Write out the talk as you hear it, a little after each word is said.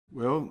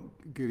Well,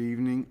 good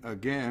evening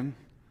again.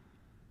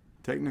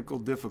 Technical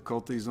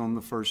difficulties on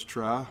the first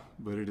try,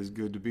 but it is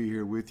good to be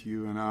here with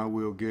you, and I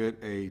will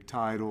get a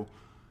title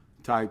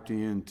typed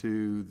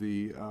into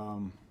the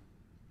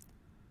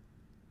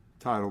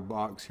title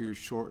box here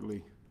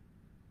shortly.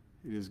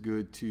 It is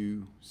good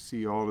to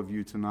see all of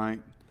you tonight,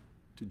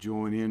 to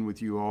join in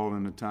with you all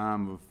in a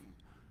time of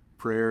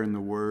prayer and the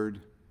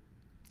Word.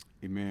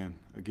 Amen.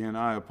 Again,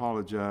 I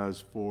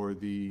apologize for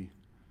the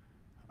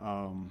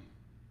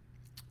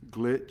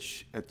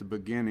glitch at the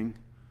beginning,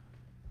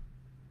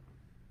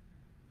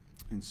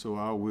 and so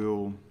I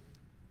will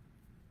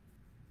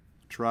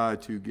try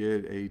to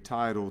get a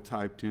title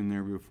typed in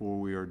there before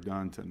we are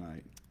done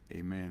tonight.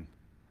 Amen.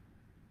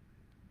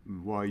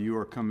 While you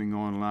are coming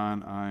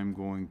online, I'm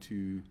going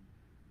to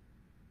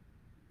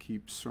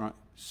keep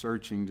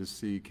searching to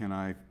see, can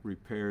I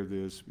repair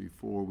this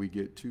before we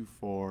get too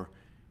far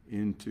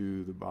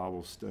into the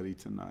Bible study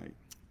tonight.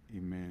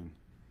 Amen.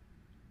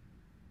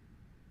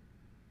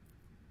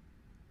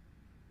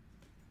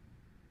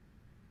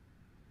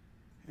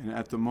 And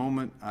at the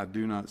moment, I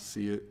do not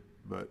see it,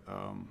 but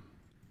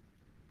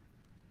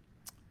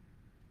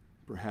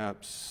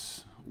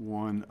perhaps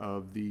one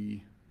of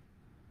the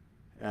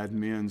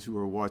admins who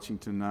are watching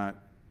tonight,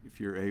 if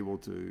you're able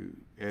to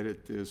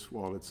edit this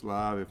while it's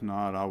live. If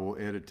not, I will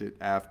edit it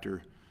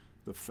after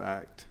the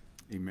fact.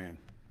 Amen.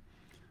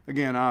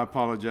 Again, I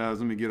apologize.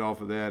 Let me get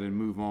off of that and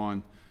move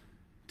on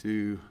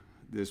to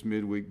this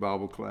midweek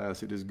Bible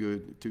class. It is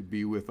good to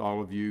be with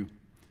all of you,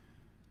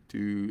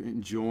 to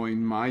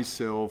join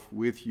myself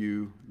with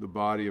you, the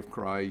body of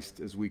Christ,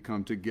 as we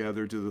come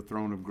together to the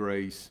throne of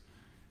grace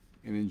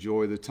and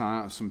enjoy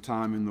some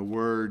time in the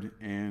Word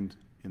and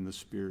in the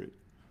Spirit.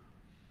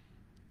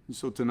 And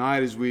so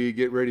tonight, as we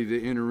get ready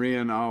to enter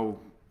in, I'll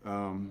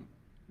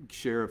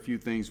share a few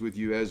things with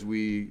you as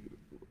we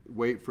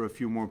wait for a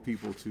few more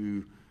people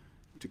to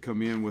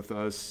come in with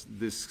us.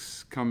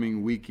 This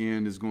coming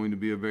weekend is going to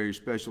be a very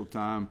special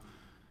time.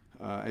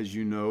 As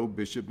you know,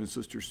 Bishop and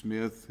Sister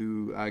Smith,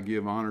 who I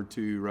give honor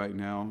to right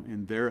now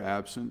in their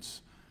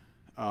absence,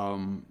 they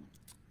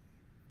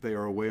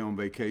are away on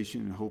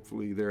vacation, and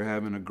hopefully they're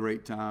having a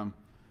great time.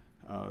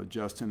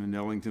 Justin and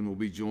Ellington will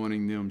be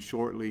joining them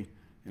shortly,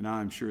 and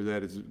I'm sure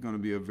that is going to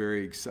be a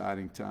very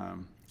exciting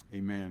time.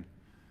 Amen.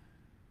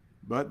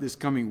 But this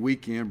coming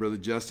weekend, Brother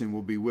Justin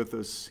will be with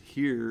us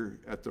here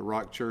at the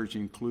Rock Church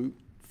in Clute,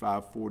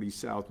 540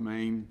 South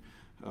Main.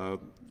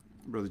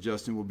 Brother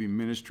Justin will be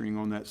ministering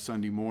on that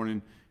Sunday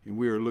morning, and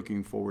we are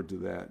looking forward to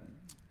that.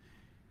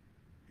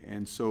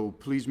 And so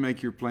please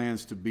make your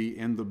plans to be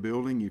in the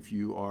building. If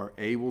you are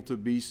able to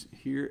be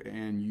here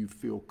and you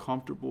feel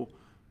comfortable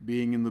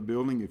being in the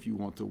building, if you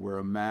want to wear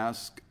a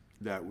mask,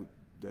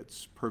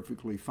 that's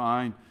perfectly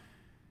fine.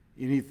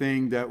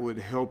 Anything that would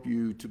help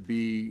you to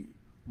be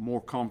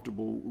more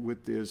comfortable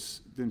with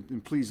this,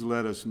 then please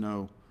let us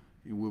know,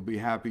 and we'll be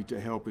happy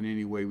to help in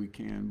any way we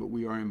can. But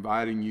we are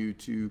inviting you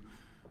to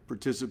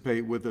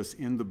participate with us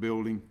in the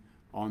building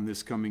on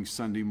this coming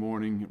Sunday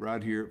morning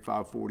right here at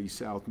 540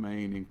 South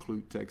Main in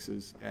Clute,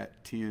 Texas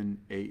at 10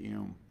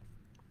 a.m.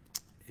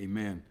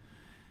 Amen.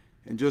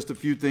 And just a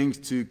few things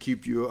to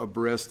keep you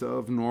abreast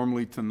of.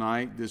 Normally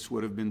tonight, this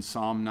would have been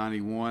Psalm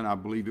 91. I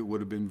believe it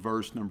would have been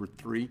verse number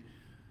 3.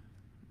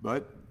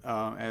 But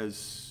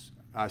as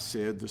I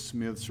said, the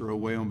Smiths are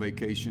away on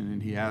vacation,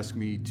 and he asked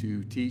me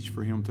to teach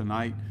for him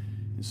tonight.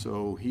 And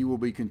so he will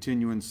be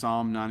continuing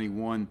Psalm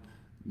 91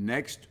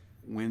 next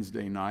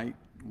Wednesday night,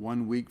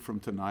 1 week from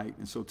tonight.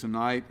 And so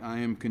tonight I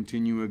am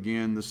continuing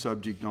again the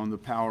subject on the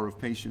power of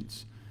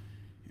patience,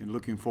 and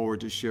looking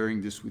forward to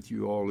sharing this with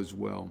you all as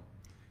well.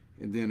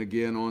 And then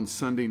again on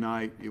Sunday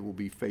night, it will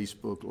be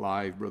Facebook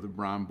Live. Brother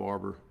Brian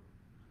Barber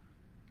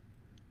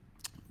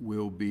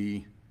will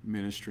be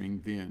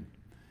ministering then.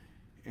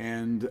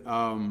 And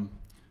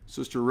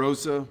Sister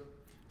Rosa,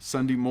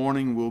 Sunday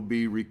morning will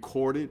be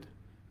recorded,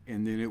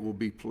 and then it will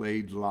be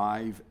played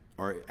live,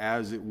 or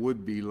as it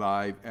would be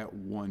live at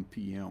 1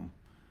 p.m.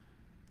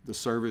 The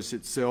service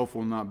itself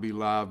will not be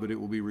live, but it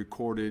will be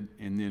recorded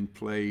and then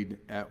played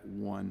at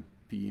 1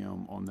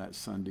 p.m. on that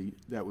Sunday.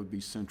 That would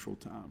be Central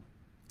Time.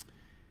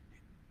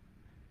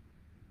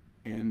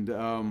 And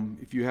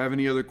if you have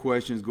any other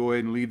questions, go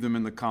ahead and leave them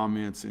in the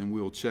comments, and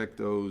we'll check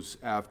those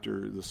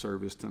after the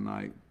service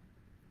tonight.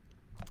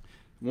 I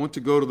want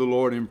to go to the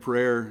Lord in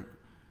prayer.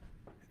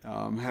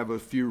 Have a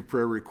few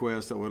prayer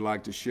requests I would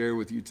like to share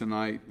with you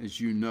tonight. As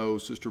you know,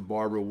 Sister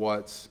Barbara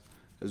Watts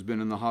has been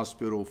in the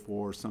hospital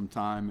for some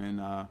time, and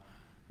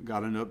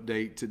got an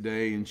update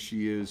today, and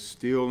she is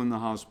still in the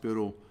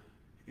hospital,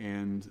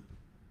 and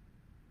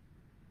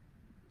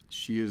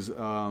she is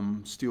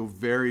still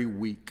very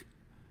weak.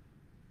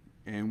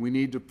 And we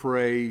need to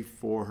pray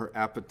for her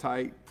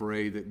appetite,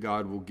 pray that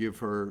God will give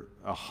her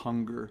a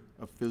hunger,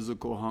 a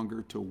physical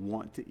hunger to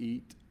want to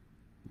eat,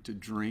 to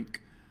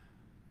drink,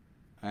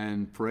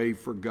 and pray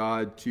for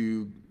God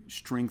to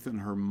strengthen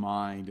her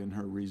mind and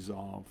her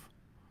resolve.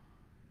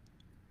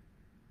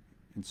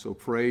 And so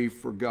pray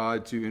for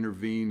God to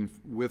intervene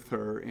with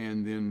her,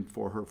 and then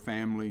for her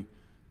family.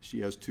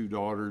 She has 2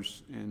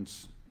 daughters, and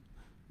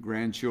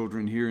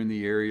grandchildren here in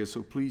the area.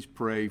 So please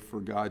pray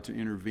for God to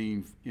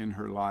intervene in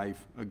her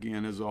life.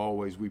 Again, as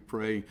always, we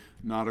pray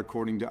not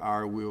according to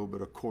our will,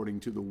 but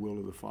according to the will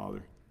of the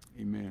Father.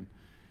 Amen.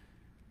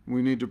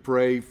 We need to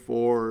pray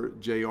for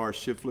J.R.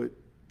 Shiflett.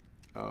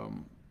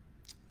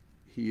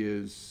 He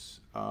is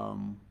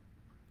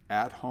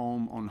at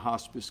home on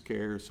hospice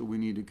care, so we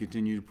need to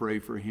continue to pray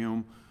for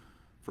him,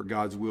 for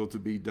God's will to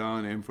be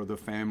done, and for the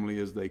family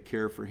as they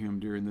care for him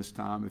during this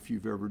time. If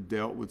you've ever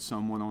dealt with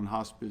someone on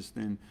hospice,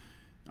 then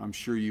I'm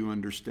sure you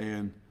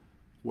understand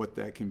what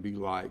that can be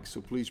like. So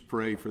please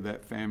pray for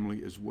that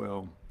family as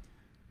well.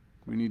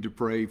 We need to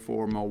pray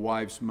for my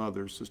wife's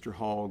mother. Sister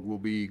Hogg will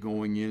be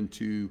going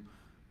into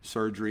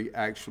surgery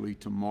actually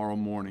tomorrow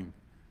morning.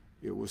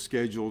 It was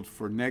scheduled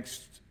for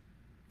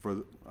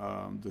the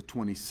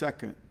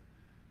 22nd,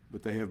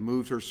 but they have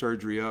moved her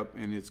surgery up,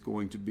 and it's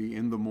going to be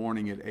in the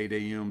morning at 8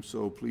 a.m.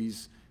 So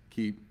please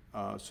keep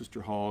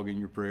Sister Hogg in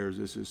your prayers.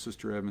 This is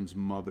Sister Evans'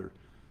 mother,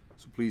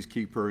 so please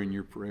keep her in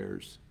your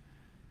prayers.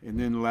 And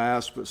then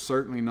last but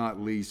certainly not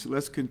least,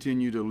 let's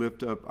continue to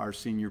lift up our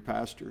senior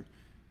pastor.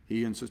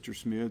 He and Sister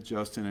Smith,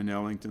 Justin and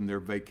Ellington, their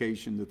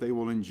vacation, that they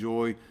will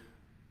enjoy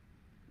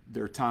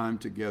their time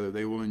together.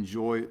 They will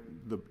enjoy it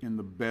in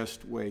the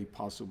best way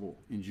possible,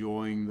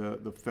 enjoying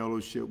the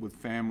fellowship with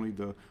family,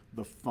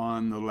 the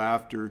fun, the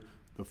laughter,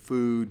 the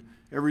food,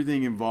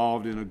 everything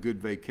involved in a good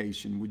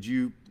vacation. Would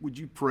you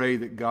pray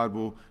that God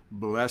will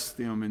bless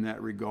them in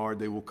that regard?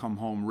 They will come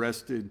home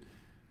rested,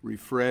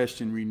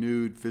 refreshed, and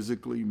renewed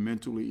physically,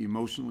 mentally,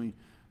 emotionally,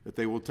 that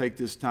they will take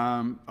this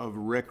time of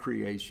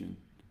recreation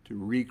to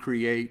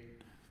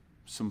recreate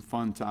some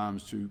fun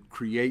times, to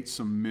create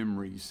some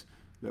memories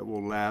that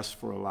will last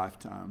for a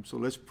lifetime. So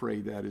let's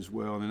pray that as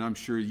well. And I'm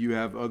sure you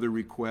have other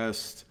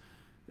requests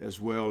as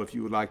well. If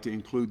you would like to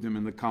include them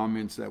in the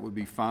comments, that would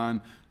be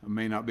fine. I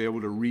may not be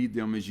able to read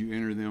them as you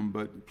enter them,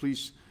 but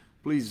please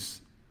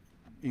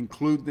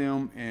include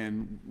them,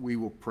 and we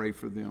will pray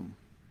for them.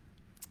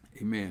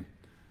 Amen.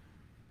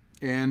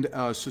 And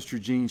Sister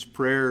Jean's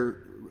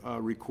prayer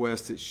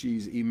request that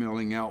she's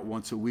emailing out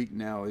once a week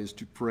now is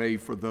to pray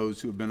for those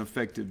who have been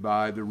affected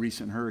by the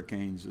recent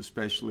hurricanes,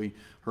 especially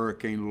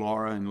Hurricane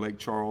Laura in Lake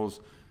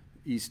Charles,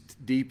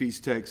 deep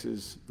East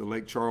Texas, the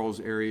Lake Charles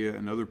area,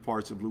 and other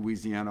parts of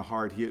Louisiana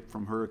hard hit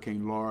from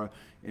Hurricane Laura,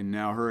 and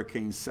now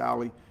Hurricane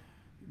Sally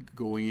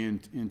going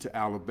into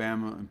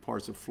Alabama and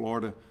parts of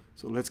Florida.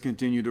 So let's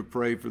continue to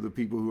pray for the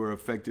people who are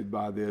affected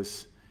by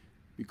this,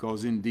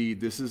 because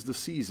indeed this is the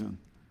season.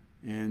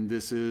 And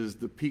this is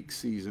the peak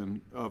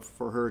season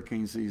for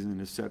hurricane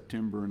season is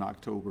September and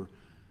October.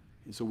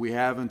 And so we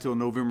have until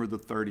November the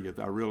 30th.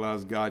 I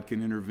realize God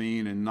can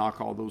intervene and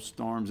knock all those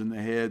storms in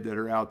the head that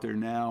are out there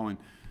now and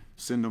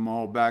send them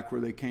all back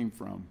where they came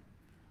from.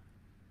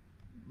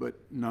 But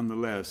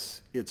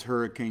nonetheless, it's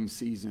hurricane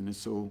season. And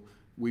so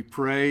we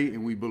pray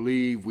and we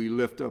believe, we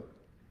lift up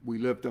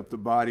the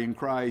body in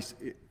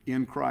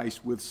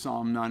Christ with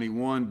Psalm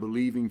 91,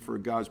 believing for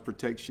God's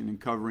protection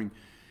and covering.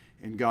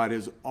 And God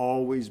has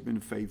always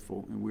been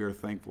faithful, and we are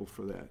thankful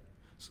for that.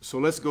 So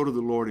let's go to the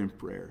Lord in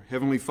prayer.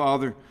 Heavenly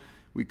Father,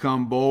 we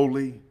come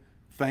boldly,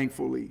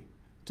 thankfully,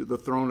 to the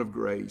throne of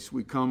grace.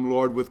 We come,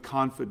 Lord, with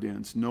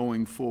confidence,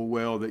 knowing full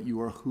well that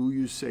you are who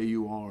you say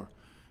you are.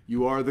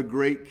 You are the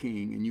great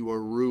King, and you are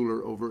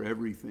ruler over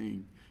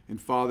everything. And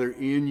Father,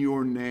 in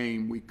your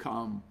name we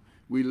come.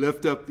 We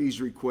lift up these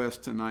requests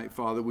tonight,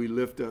 Father. We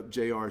lift up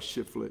J.R.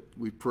 Shiflett.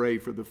 We pray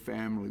for the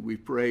family. We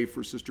pray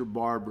for Sister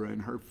Barbara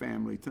and her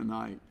family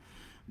tonight.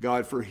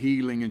 God, for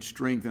healing and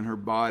strength in her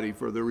body,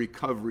 for the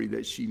recovery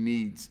that she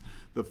needs,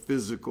 the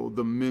physical,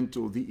 the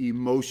mental, the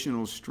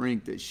emotional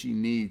strength that she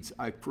needs.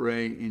 I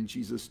pray in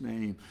Jesus'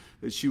 name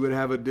that she would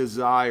have a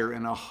desire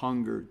and a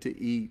hunger to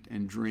eat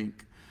and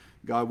drink.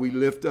 God, we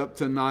lift up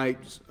tonight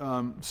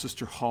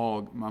Sister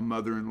Hogg, my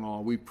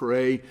mother-in-law. We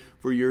pray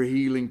for your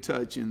healing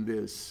touch in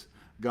this.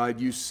 God,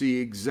 you see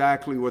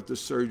exactly what the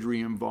surgery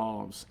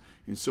involves.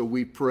 And so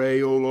we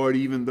pray, oh Lord,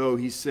 even though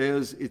he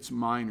says it's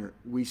minor,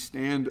 we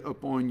stand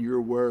upon your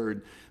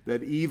word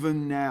that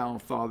even now,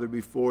 Father,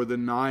 before the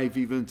knife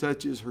even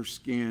touches her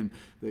skin,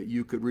 that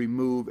you could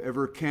remove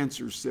every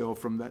cancer cell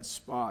from that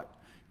spot.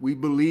 We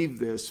believe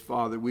this,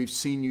 Father. We've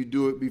seen you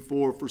do it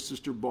before for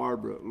Sister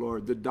Barbara,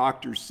 Lord. The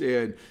doctor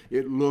said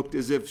it looked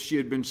as if she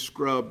had been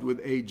scrubbed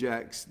with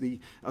Ajax. The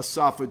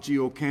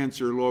esophageal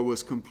cancer, Lord,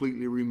 was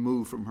completely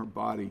removed from her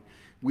body.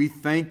 We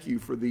thank you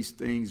for these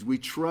things. We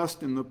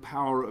trust in the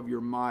power of your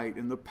might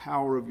and the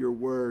power of your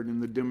word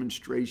and the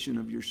demonstration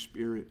of your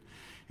spirit.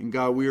 And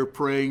God, we are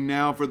praying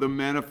now for the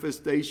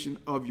manifestation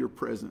of your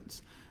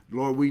presence.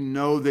 Lord, we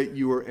know that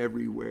you are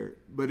everywhere,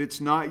 but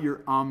it's not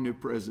your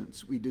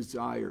omnipresence we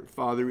desire.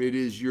 Father, it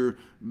is your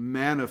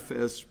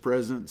manifest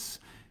presence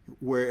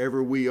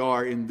wherever we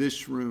are in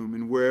this room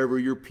and wherever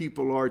your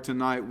people are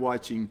tonight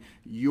watching,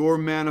 your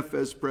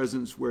manifest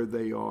presence where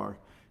they are.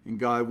 And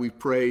God, we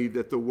pray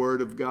that the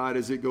word of God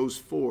as it goes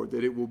forth,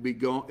 that it will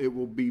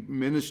be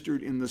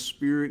ministered in the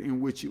spirit in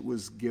which it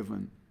was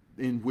given,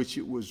 in which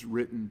it was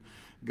written.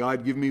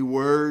 God, give me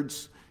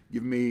words.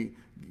 Give me,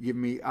 Give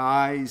me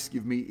eyes,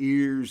 give me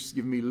ears,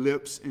 give me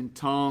lips and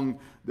tongue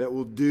that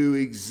will do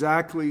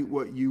exactly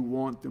what you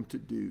want them to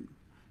do.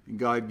 And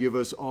God, give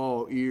us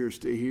all ears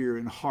to hear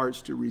and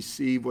hearts to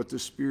receive what the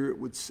Spirit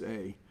would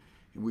say.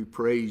 And we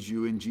praise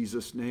you in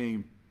Jesus'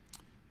 name.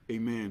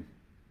 Amen.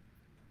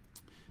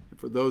 And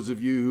for those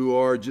of you who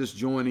are just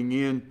joining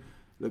in,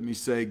 let me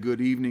say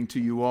good evening to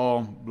you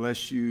all.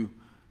 Bless you.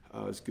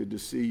 It's good to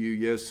see you.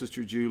 Yes,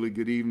 Sister Julie,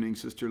 good evening.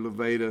 Sister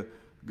Levada,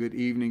 good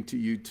evening to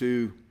you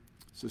too.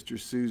 Sister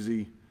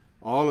Susie,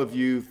 all of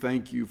you,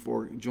 thank you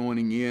for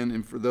joining in.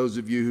 And for those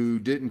of you who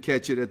didn't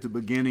catch it at the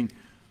beginning,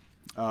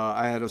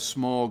 I had a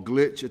small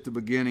glitch at the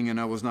beginning and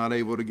I was not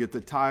able to get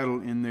the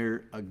title in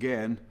there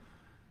again.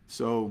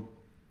 So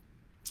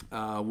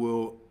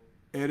we'll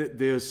edit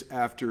this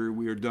after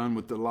we are done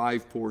with the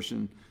live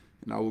portion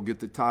and I will get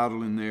the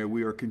title in there.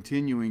 We are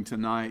continuing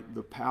tonight,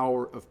 The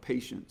Power of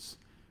Patience,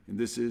 and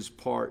this is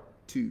part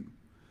 2.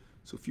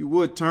 So if you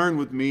would turn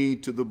with me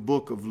to the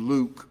book of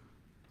Luke.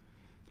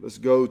 Let's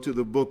go to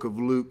the book of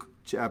Luke,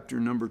 chapter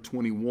number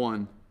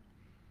 21.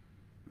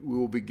 We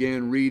will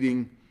begin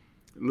reading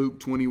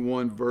Luke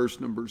 21, verse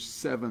number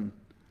 7.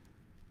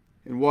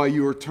 And while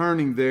you are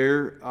turning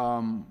there,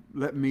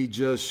 let me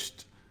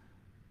just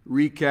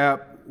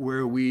recap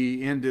where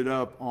we ended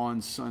up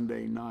on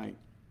Sunday night.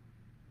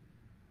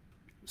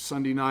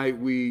 Sunday night,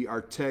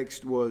 our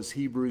text was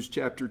Hebrews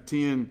chapter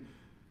 10,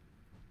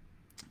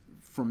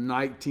 from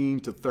 19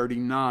 to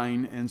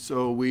 39. And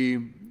so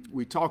we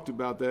talked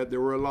about that.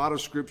 There were a lot of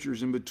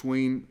scriptures in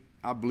between.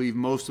 I believe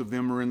most of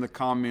them are in the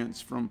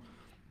comments from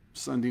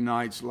Sunday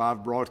night's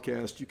live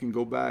broadcast. You can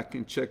go back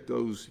and check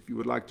those if you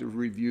would like to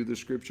review the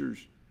scriptures.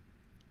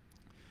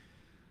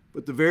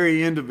 But the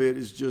very end of it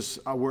is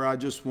just where I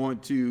just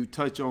want to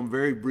touch on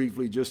very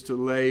briefly, just to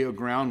lay a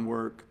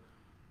groundwork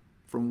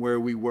from where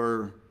we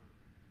were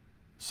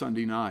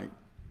Sunday night.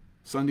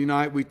 Sunday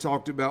night, we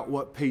talked about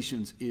what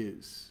patience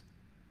is.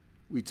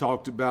 We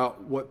talked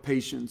about what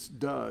patience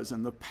does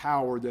and the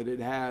power that it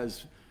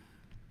has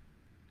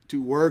to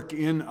work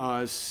in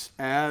us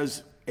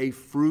as a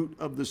fruit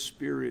of the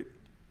Spirit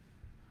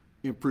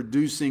in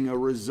producing a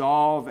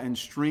resolve and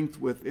strength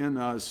within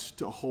us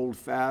to hold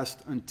fast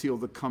until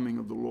the coming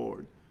of the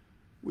Lord,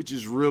 which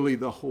is really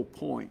the whole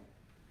point.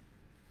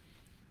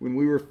 When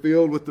we were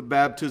filled with the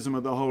baptism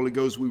of the Holy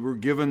Ghost, we were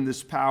given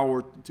this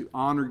power to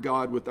honor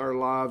God with our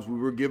lives. We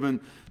were given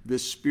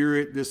this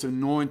Spirit, this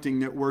anointing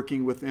that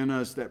working within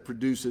us that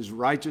produces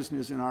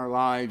righteousness in our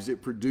lives.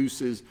 It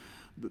produces,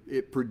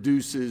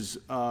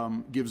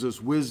 gives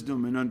us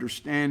wisdom and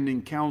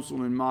understanding,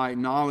 counsel and might,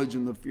 knowledge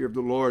and the fear of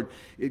the Lord.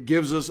 It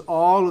gives us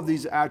all of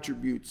these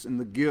attributes and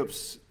the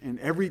gifts and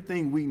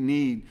everything we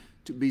need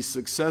to be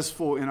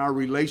successful in our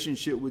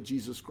relationship with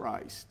Jesus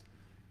Christ,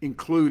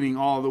 including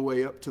all the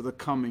way up to the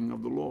coming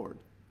of the Lord.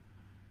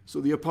 So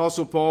the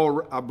Apostle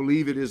Paul, I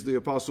believe it is the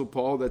Apostle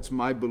Paul, that's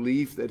my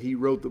belief, that he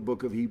wrote the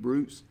book of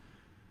Hebrews.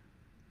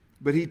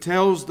 But he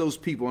tells those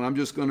people, and I'm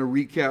just going to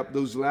recap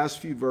those last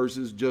few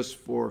verses just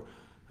for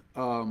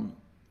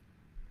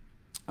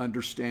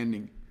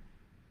understanding.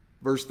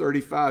 Verse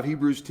 35,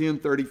 Hebrews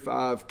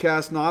 10:35,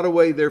 cast not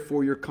away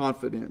therefore your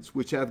confidence,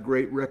 which hath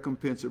great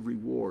recompense of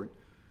reward.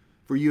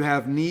 For you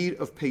have need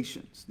of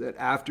patience, that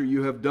after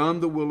you have done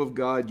the will of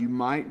God, you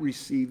might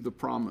receive the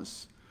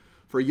promise.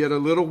 For yet a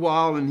little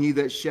while, and he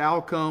that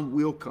shall come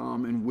will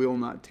come, and will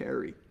not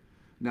tarry.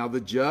 Now the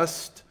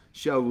just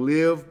shall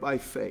live by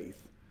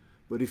faith.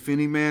 But if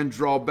any man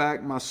draw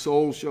back, my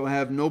soul shall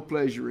have no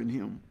pleasure in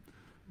him.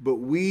 But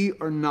we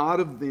are not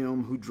of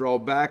them who draw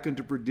back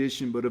into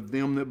perdition, but of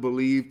them that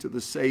believe to the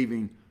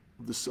saving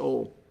of the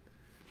soul.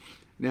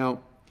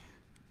 Now,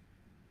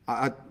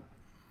 I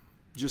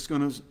just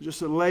going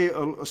to lay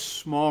a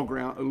small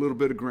ground, a little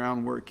bit of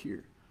groundwork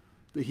here.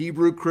 The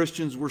Hebrew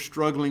Christians were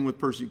struggling with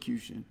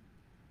persecution.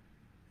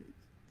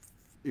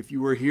 If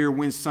you were here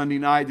Wednesday, Sunday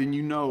night, then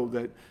you know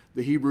that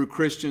the Hebrew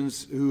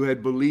Christians who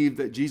had believed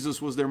that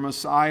Jesus was their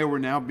Messiah were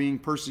now being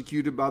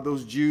persecuted by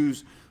those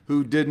Jews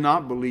who did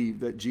not believe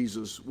that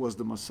Jesus was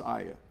the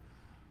Messiah.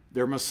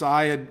 Their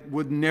Messiah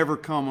would never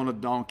come on a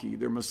donkey.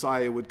 Their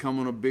Messiah would come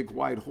on a big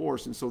white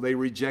horse, and so they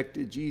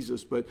rejected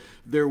Jesus. But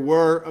there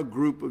were a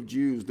group of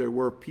Jews, there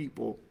were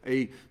people,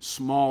 a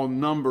small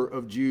number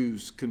of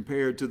Jews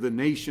compared to the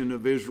nation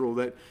of Israel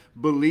that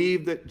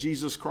believed that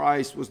Jesus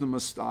Christ was the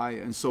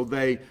Messiah. And so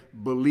they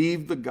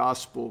believed the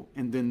gospel,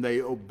 and then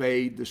they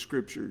obeyed the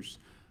scriptures.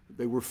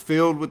 They were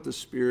filled with the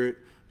Spirit.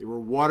 They were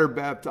water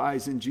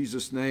baptized in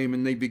Jesus' name,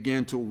 and they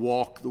began to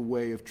walk the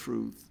way of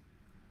truth.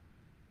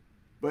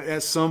 But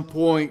at some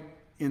point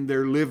in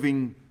their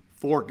living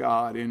for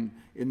God and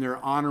in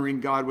their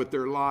honoring God with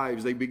their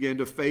lives, they began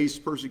to face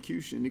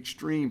persecution,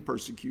 extreme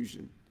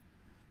persecution.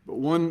 But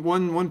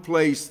one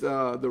place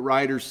the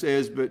writer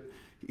says, but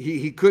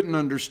he couldn't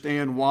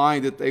understand why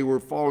that they were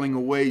falling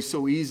away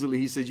so easily.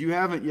 He says, you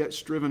haven't yet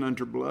striven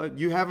unto blood.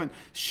 You haven't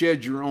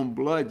shed your own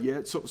blood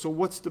yet. So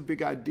what's the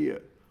big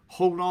idea?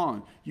 Hold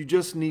on. You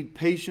just need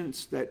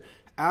patience that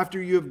after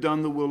you have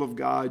done the will of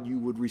God, you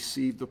would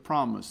receive the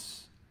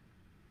promise.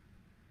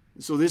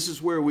 So this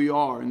is where we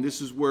are, and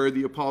this is where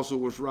the apostle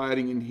was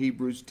writing in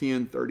Hebrews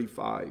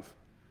 10:35.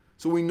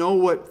 So we know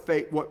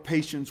what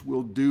patience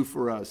will do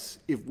for us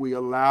if we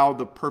allow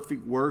the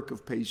perfect work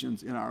of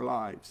patience in our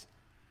lives.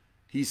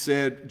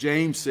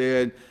 James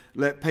said,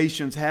 let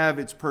patience have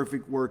its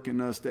perfect work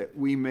in us, that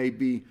we may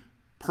be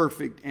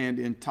perfect and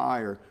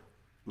entire,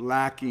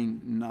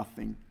 lacking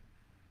nothing.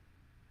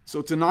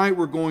 So tonight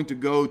we're going to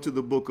go to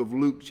the book of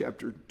Luke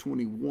chapter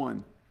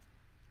 21.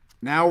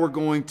 Now we're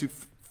going to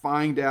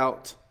find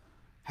out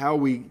how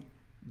we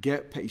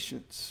get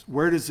patience.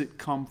 Where does it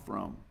come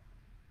from?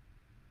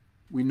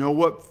 We know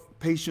what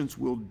patience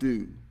will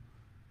do.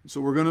 So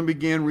we're going to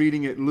begin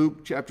reading at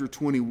Luke chapter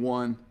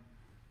 21,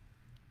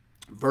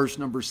 verse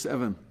number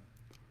 7.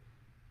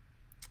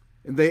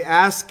 And they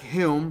ask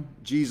him,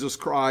 Jesus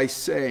Christ,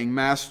 saying,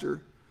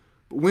 Master,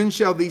 but when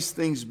shall these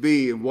things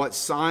be, and what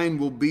sign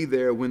will be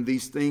there when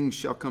these things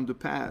shall come to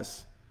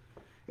pass?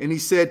 And he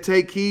said,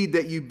 Take heed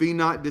that you be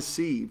not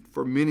deceived,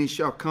 for many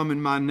shall come in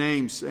my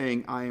name,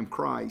 saying, I am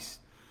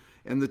Christ,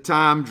 and the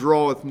time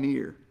draweth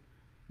near.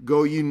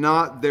 Go ye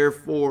not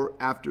therefore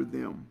after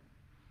them.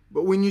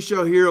 But when you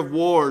shall hear of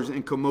wars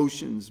and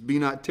commotions, be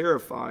not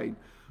terrified,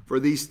 for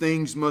these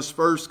things must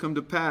first come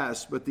to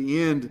pass, but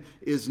the end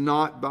is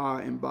not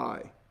by and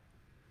by.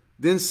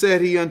 Then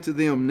said he unto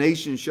them,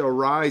 Nation shall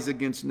rise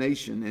against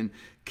nation, and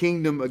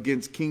kingdom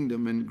against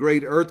kingdom, and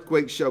great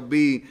earthquakes shall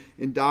be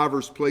in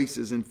divers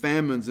places, and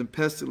famines and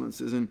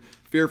pestilences, and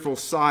fearful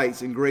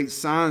sights, and great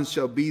signs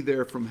shall be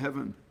there from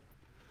heaven.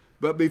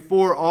 But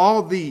before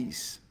all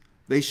these,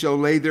 they shall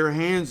lay their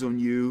hands on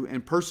you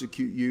and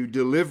persecute you,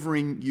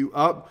 delivering you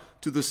up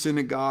to the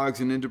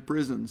synagogues and into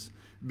prisons,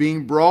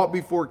 being brought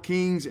before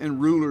kings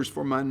and rulers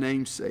for my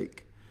name's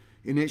sake.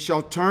 And it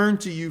shall turn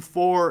to you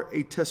for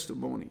a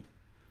testimony.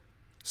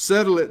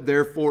 Settle it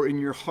therefore in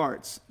your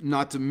hearts,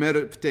 not to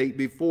meditate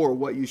before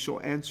what you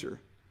shall answer.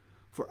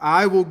 For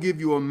I will give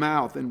you a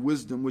mouth and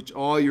wisdom which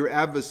all your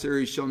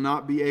adversaries shall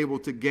not be able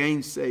to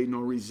gainsay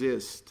nor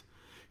resist.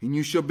 And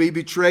you shall be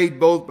betrayed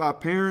both by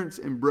parents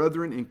and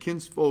brethren and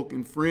kinsfolk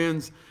and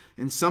friends,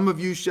 and some of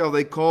you shall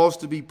they cause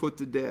to be put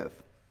to death.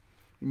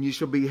 And you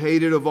shall be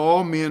hated of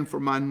all men for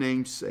my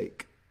name's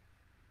sake.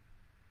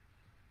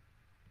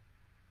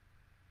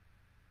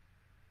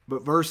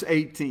 But verse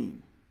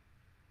 18,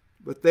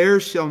 but there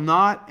shall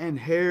not an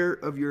hair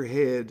of your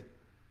head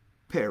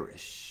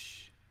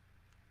perish.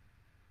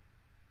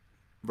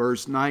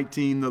 Verse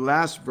 19, the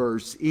last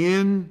verse,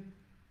 in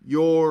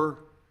your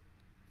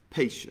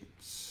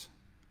patience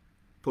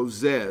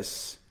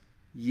possess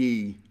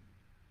ye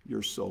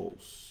your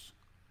souls.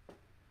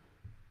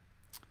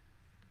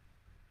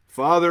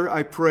 Father,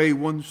 I pray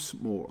once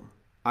more.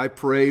 I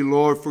pray,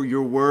 Lord, for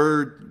your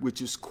word,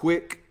 which is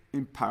quick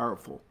and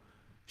powerful,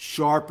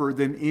 sharper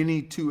than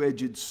any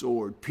two-edged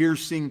sword,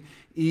 piercing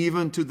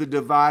even to the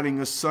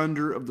dividing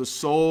asunder of the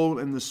soul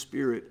and the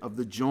spirit, of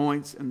the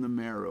joints and the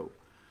marrow.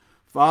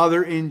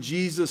 Father, in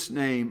Jesus'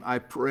 name, I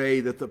pray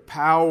that the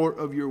power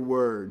of your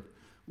word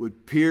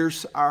would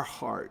pierce our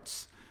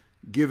hearts,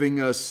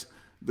 giving us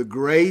the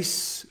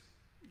grace,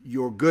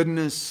 your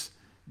goodness,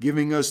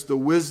 giving us the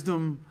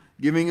wisdom,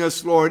 giving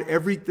us, Lord,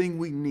 everything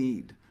we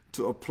need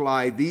to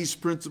apply these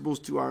principles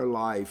to our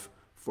life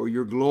for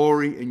your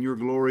glory and your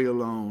glory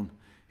alone.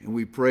 And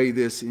we pray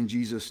this in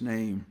Jesus'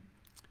 name.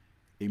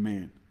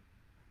 Amen.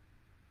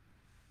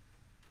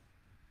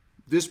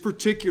 This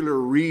particular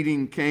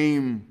reading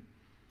came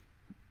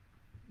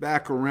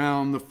back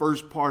around the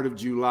first part of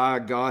July.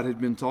 God had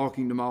been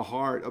talking to my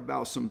heart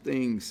about some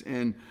things,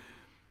 and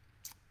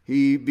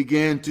he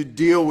began to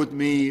deal with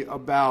me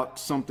about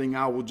something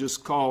I will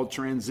just call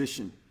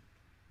transition.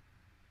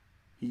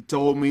 He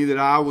told me that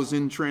I was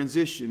in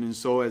transition, and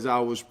so as I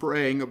was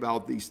praying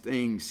about these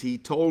things, he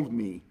told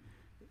me,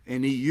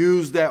 and he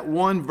used that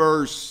one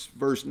verse,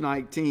 verse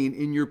 19,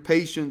 in your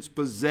patience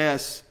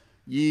possess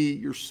ye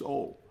your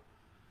soul.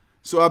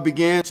 So I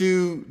began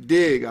to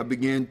dig. I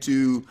began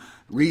to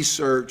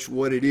research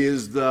what it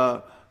is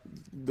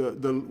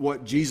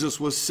what Jesus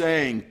was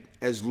saying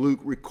as Luke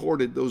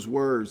recorded those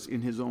words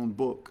in his own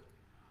book.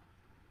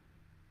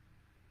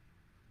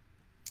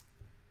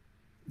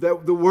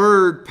 The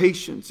word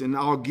patience, and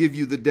I'll give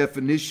you the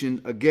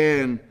definition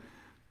again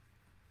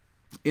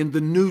in the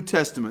New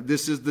Testament.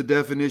 This is the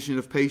definition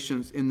of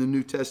patience in the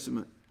New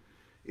Testament.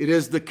 It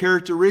is the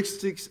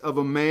characteristics of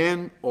a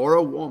man or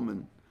a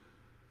woman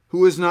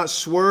who is not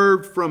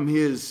swerved from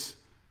his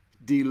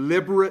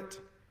deliberate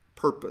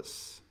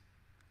purpose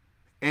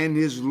and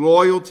his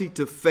loyalty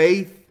to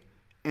faith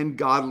and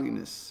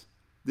godliness.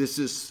 This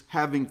is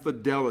having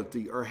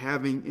fidelity or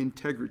having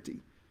integrity.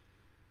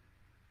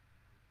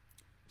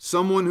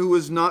 Someone who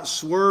is not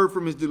swerved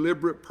from his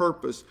deliberate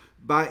purpose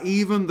by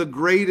even the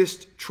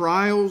greatest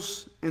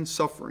trials and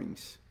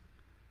sufferings.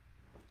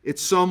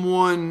 It's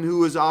someone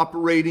who is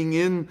operating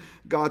in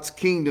God's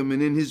kingdom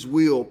and in his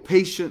will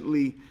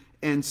patiently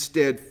and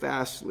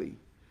steadfastly.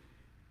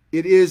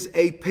 It is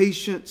a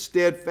patient,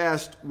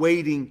 steadfast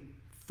waiting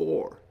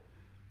for,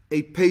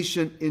 a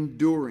patient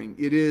enduring.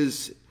 It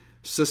is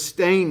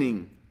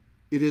sustaining.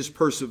 It is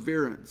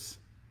perseverance.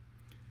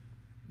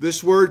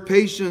 This word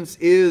patience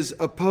is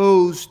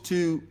opposed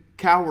to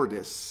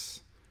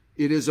cowardice.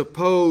 It is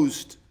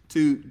opposed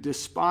to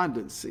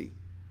despondency.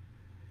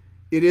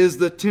 It is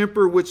the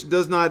temper which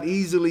does not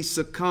easily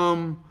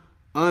succumb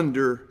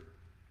under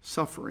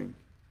suffering.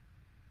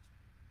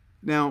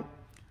 Now,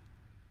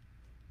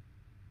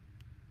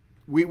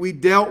 we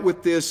dealt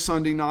with this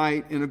Sunday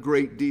night in a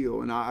great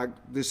deal, and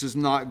this is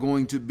not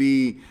going to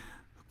be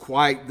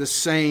quite the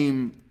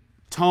same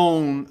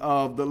tone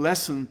of the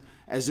lesson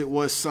as it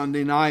was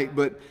Sunday night,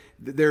 but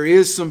there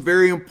is some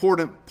very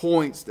important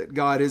points that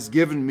God has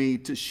given me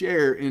to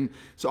share. And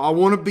so I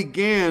want to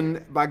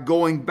begin by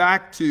going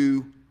back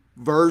to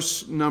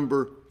verse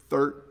number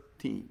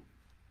 13.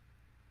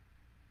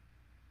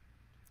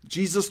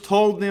 Jesus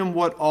told them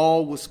what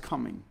all was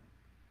coming.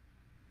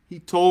 He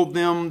told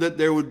them that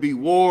there would be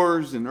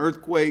wars and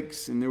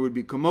earthquakes, and there would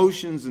be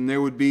commotions, and there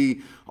would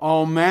be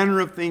all manner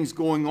of things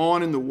going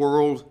on in the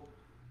world.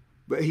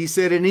 But he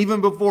said, and even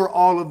before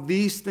all of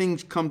these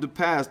things come to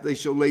pass, they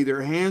shall lay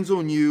their hands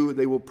on you,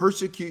 they will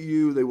persecute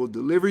you, they will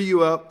deliver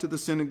you up to the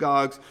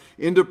synagogues,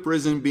 into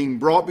prison, being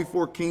brought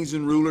before kings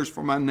and rulers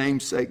for my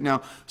name's sake.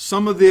 Now,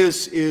 some of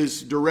this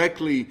is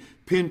directly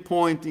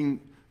pinpointing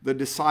the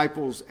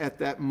disciples at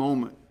that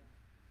moment.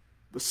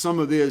 But some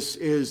of this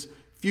is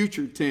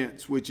future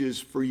tense, which is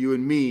for you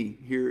and me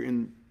here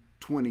in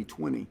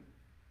 2020.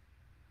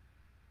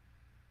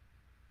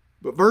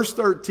 But verse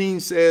 13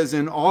 says,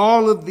 and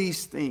all of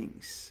these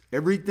things,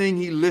 everything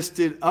he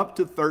listed up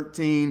to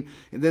 13,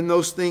 and then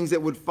those things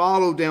that would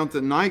follow down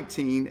to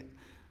 19,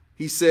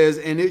 he says,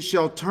 and it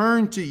shall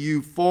turn to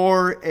you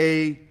for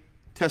a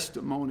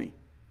testimony.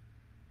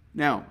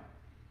 Now,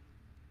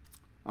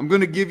 I'm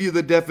going to give you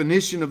the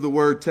definition of the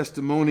word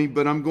testimony,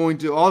 but I'm going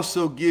to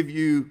also give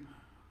you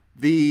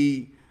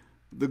the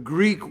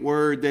Greek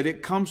word that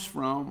it comes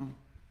from,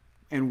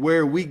 and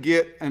where we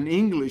get an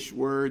English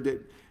word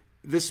that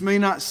this may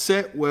not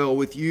set well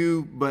with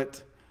you,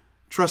 but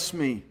trust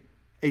me,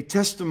 a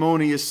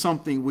testimony is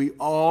something we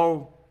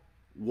all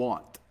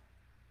want.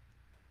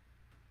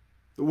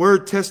 The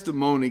word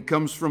testimony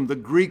comes from the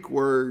Greek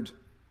word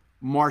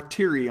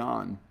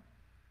martyrion.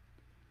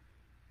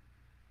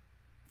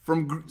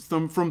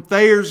 From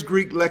Thayer's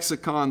Greek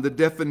lexicon, the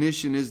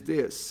definition is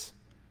this: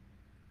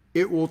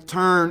 it will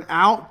turn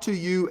out to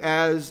you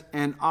as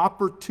an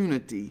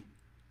opportunity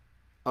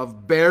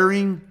of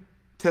bearing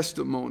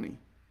testimony,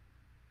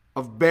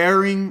 of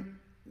bearing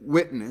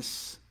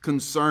witness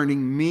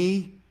concerning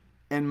me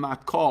and my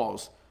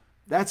cause.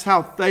 That's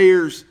how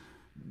Thayer's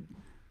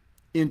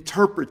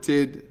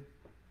interpreted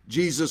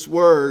Jesus'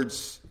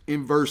 words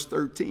in verse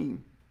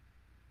 13.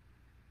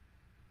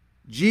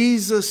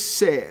 Jesus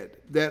said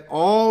that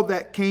all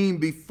that came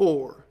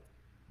before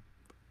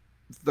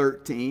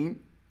 13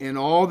 and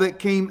all that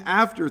came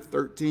after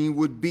 13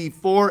 would be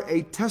for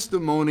a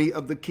testimony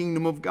of the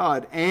kingdom of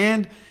God.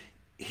 And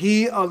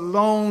he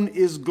alone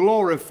is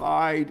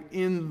glorified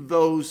in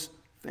those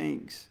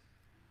things.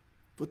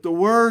 But the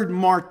word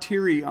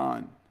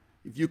martyrion,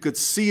 if you could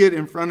see it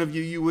in front of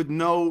you, you would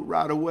know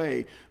right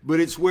away. But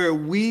it's where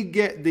we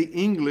get the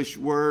English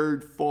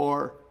word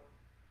for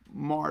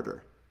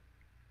martyr.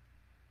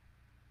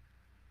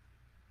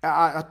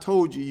 I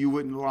told you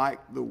wouldn't like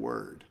the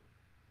word.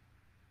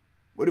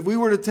 But if we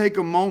were to take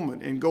a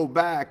moment and go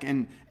back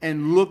and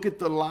look at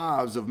the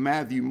lives of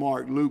Matthew,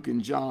 Mark, Luke,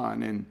 and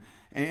John,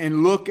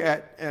 and look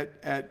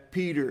at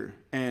Peter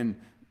and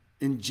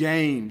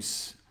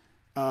James,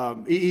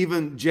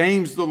 even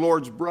James, the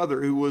Lord's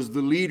brother, who was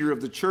the leader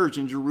of the church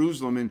in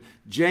Jerusalem, and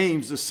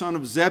James, the son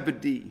of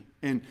Zebedee,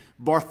 and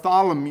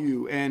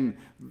Bartholomew, and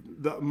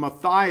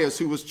Matthias,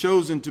 who was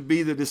chosen to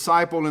be the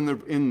disciple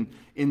in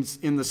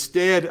the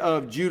stead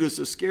of Judas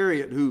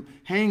Iscariot, who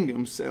hanged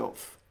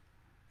himself.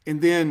 And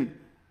then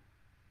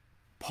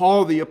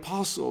Paul the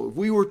apostle. If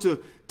we were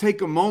to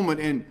take a moment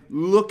and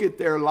look at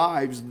their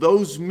lives,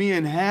 those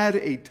men had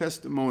a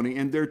testimony,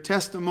 and their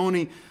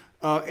testimony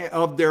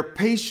of their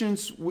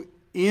patience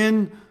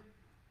in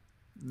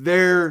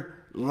their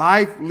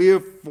life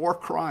lived for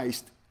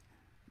Christ,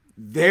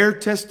 their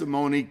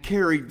testimony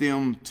carried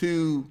them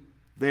to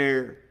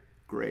their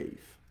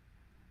grave.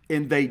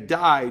 And they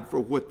died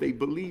for what they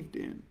believed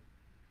in.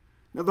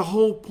 Now, the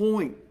whole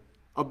point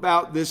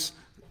about this,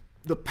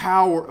 the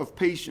power of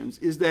patience,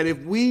 is that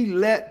if we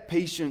let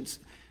patience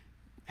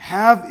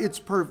have its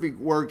perfect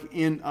work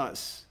in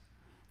us,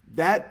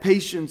 that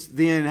patience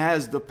then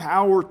has the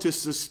power to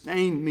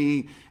sustain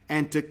me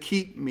and to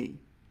keep me.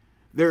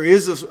 There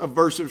is a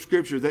verse of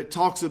Scripture that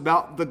talks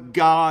about the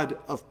God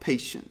of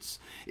patience.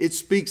 It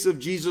speaks of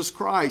Jesus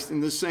Christ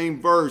in the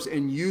same verse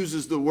and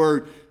uses the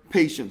word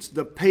patience,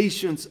 the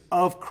patience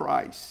of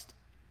Christ.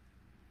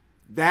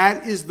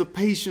 That is the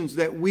patience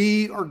that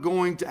we are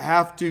going to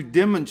have to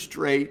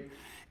demonstrate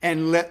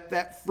and let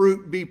that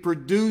fruit be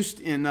produced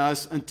in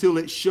us until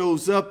it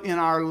shows up in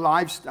our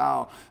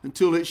lifestyle,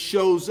 until it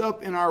shows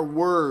up in our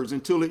words,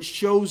 until it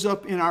shows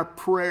up in our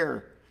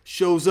prayer,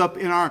 shows up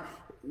in our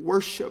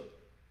worship.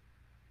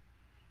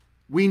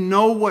 We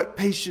know what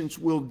patience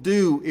will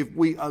do if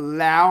we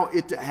allow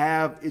it to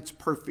have its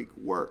perfect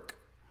work.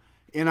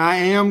 And I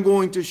am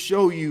going to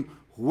show you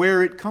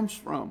where it comes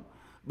from.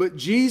 But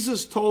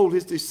Jesus told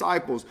his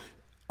disciples,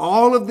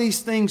 all of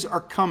these things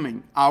are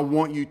coming. I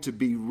want you to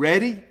be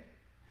ready.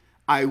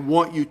 I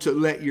want you to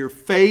let your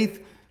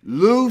faith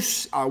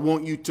loose. I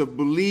want you to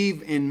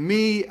believe in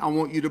me. I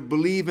want you to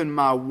believe in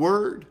my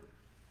word,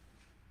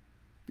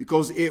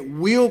 because it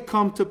will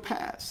come to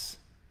pass.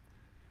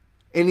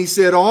 And he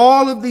said,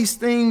 all of these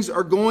things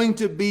are going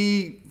to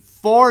be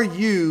for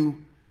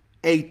you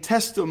a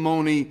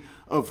testimony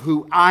of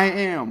who I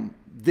am.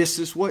 This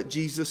is what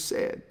Jesus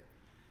said.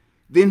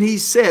 Then he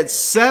said,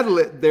 settle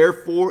it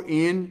therefore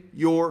in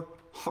your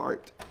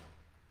heart.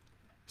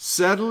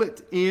 Settle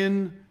it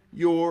in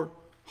your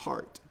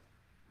heart.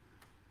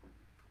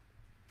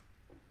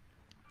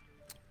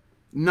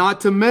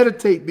 Not to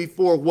meditate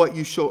before what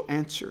you shall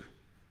answer.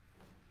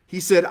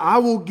 He said, I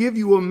will give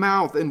you a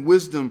mouth and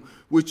wisdom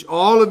which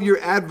all of your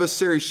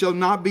adversaries shall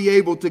not be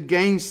able to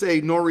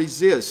gainsay nor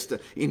resist.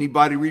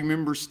 Anybody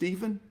remember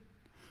Stephen?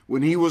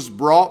 When he was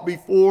brought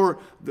before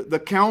the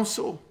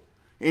council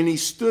and he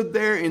stood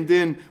there, and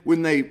then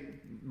when they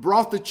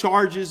brought the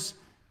charges,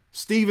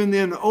 Stephen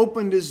then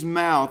opened his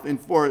mouth, and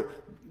for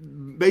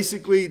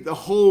basically the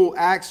whole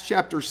Acts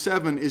chapter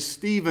 7 is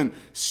Stephen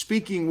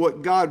speaking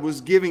what God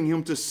was giving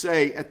him to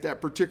say at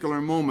that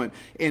particular moment.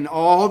 And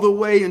all the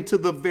way until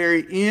the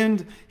very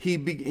end,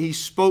 he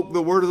spoke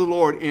the word of the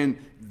Lord, and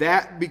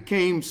that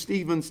became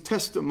Stephen's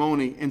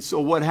testimony. And so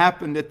what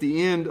happened at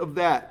the end of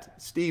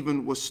that?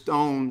 Stephen was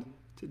stoned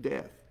to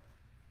death.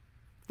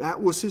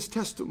 That was his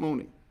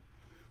testimony.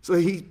 So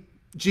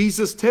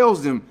Jesus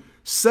tells them,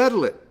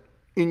 settle it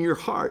in your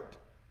heart.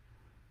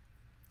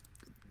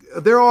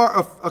 There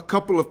are a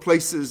couple of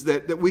places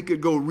that we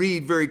could go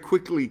read very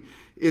quickly.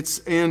 It's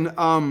in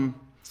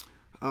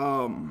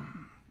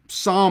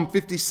Psalm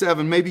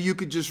 57. Maybe you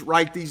could just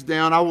write these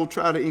down. I will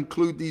try to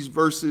include these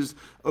verses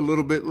a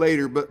little bit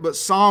later. But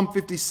Psalm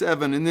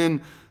 57 and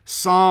then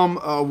Psalm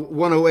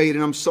 108.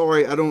 And I'm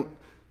sorry, I don't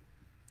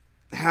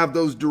have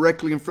those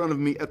directly in front of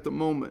me at the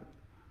moment.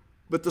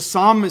 But the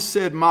psalmist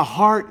said, my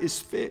heart is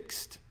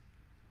fixed.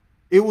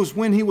 It was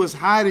when he was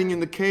hiding in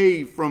the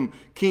cave from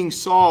King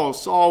Saul.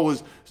 Saul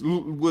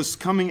was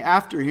coming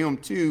after him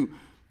to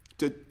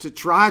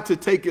try to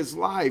take his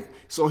life.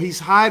 So he's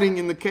hiding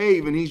in the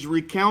cave and he's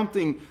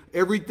recounting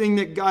everything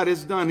that God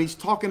has done. He's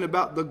talking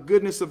about the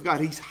goodness of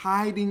God. He's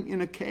hiding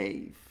in a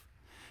cave.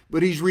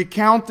 But he's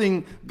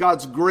recounting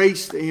God's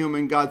grace to him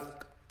and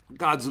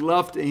God's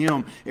love to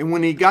him. And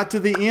when he got to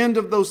the end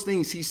of those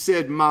things, he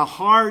said, my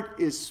heart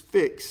is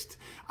fixed.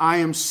 I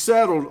am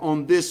settled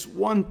on this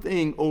one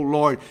thing, O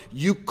Lord.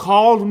 You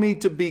called me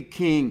to be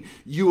king.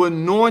 You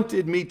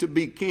anointed me to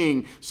be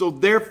king. So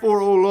therefore,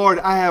 O Lord,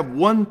 I have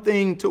one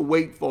thing to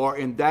wait for,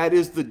 and that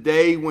is the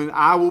day when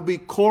I will be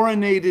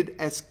coronated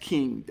as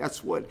king.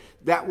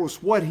 That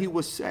was what he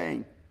was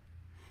saying.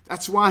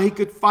 That's why he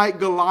could fight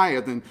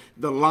Goliath and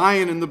the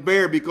lion and the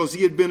bear, because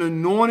he had been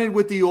anointed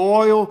with the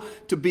oil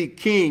to be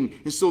king.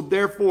 And so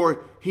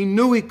therefore, he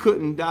knew he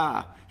couldn't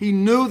die. He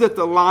knew that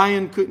the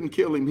lion couldn't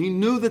kill him. He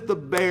knew that the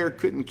bear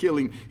couldn't kill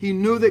him. He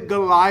knew that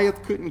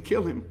Goliath couldn't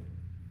kill him.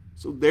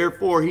 So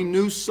therefore, he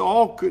knew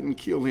Saul couldn't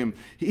kill him.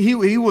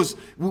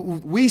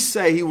 We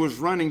say he was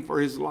running for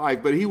his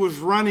life, but he was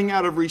running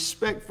out of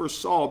respect for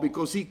Saul,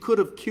 because he could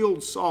have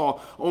killed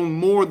Saul on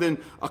more than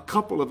a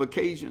couple of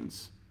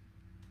occasions.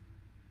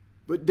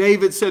 But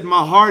David said,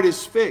 my heart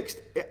is fixed.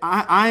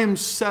 I am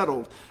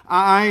settled.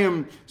 I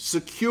am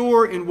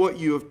secure in what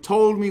you have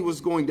told me was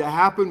going to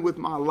happen with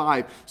my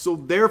life. So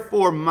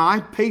therefore,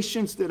 my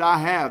patience that I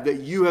have,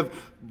 that you have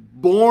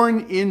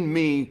borne in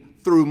me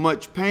through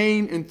much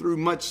pain and through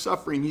much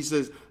suffering, he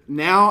says,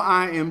 now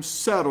I am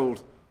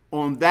settled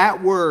on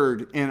that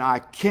word and I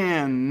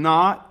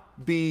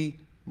cannot be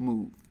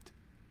moved.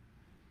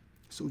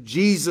 So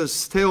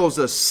Jesus tells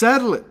us,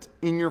 settle it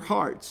in your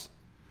hearts.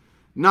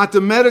 Not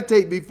to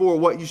meditate before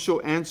what you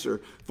shall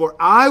answer. For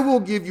I will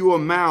give you a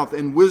mouth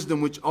and wisdom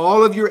which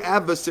all of your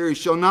adversaries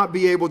shall not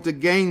be able to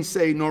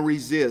gainsay nor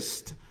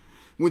resist.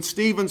 When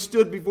Stephen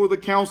stood before the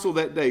council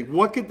that day,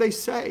 what could they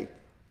say?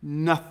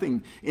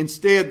 Nothing.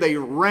 Instead, they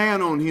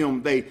ran on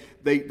him.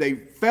 They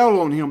fell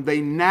on him.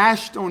 They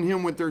gnashed on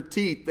him with their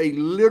teeth. They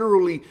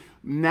literally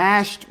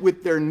gnashed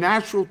with their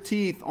natural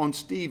teeth on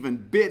Stephen,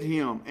 bit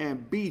him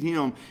and beat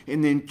him,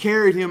 and then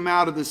carried him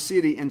out of the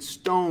city and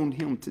stoned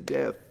him to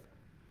death.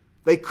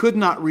 They could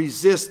not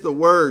resist the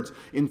words.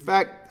 In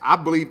fact, I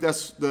believe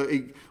that's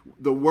the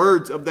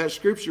words of that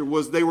scripture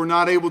was they were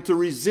not able to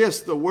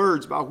resist the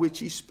words by which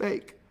he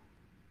spake.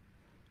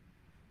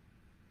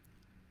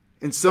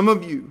 And some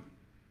of you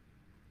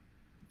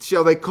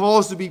shall they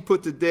cause to be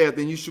put to death,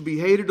 and you shall be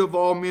hated of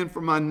all men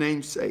for my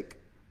name's sake.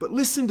 But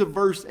listen to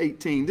verse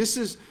 18. This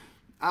is,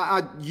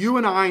 you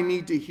and I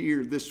need to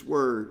hear this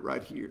word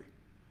right here.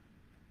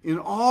 In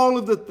all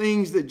of the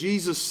things that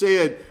Jesus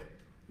said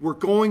were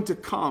going to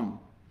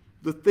come,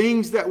 the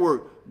things that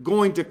were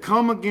going to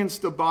come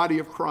against the body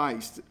of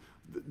Christ,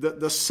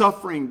 the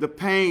suffering, the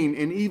pain,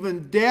 and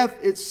even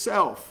death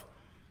itself,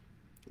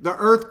 the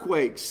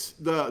earthquakes,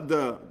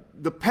 the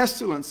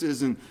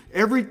pestilences, and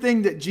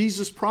everything that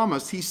Jesus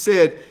promised. He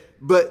said,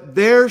 but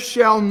there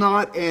shall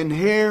not an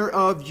hair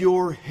of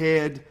your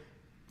head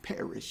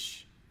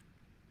perish.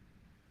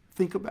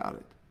 Think about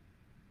it.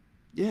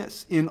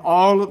 Yes, in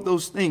all of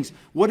those things.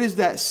 What is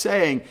that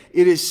saying?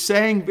 It is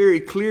saying very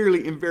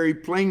clearly and very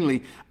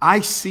plainly, I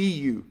see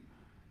you.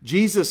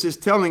 Jesus is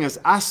telling us,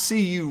 I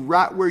see you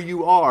right where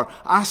you are.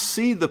 I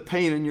see the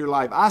pain in your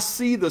life. I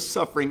see the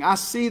suffering. I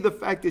see the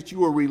fact that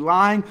you are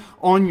relying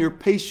on your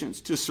patience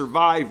to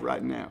survive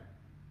right now.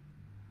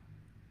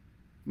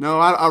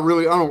 No, I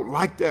don't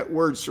like that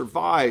word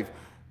survive.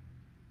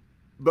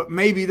 But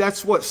maybe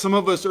that's what some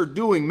of us are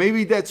doing.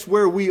 Maybe that's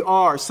where we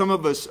are. Some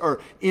of us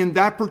are in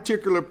that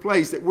particular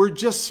place that we're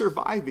just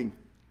surviving.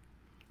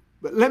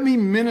 But let me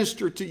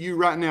minister to you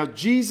right now.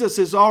 Jesus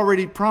has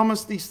already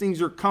promised these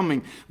things are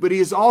coming, but he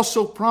has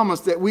also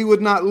promised that we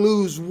would not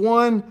lose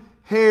one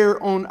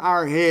hair on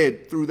our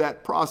head through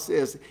that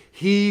process.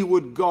 He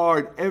would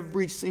guard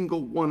every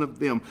single one of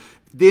them.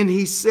 Then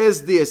he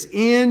says this,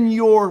 in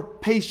your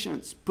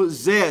patience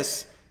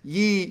possess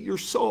ye your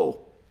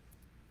soul.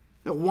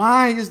 Now,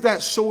 why is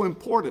that so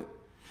important?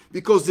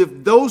 Because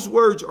if those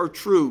words are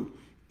true,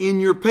 in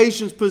your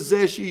patience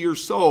possess ye your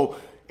soul,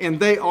 and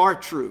they are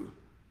true,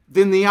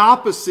 then the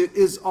opposite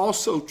is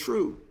also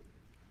true.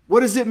 What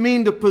does it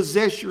mean to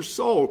possess your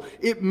soul?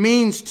 It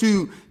means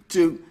to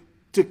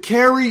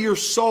carry your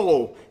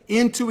soul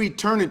into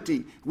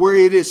eternity, where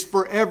it is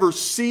forever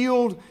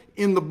sealed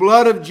in the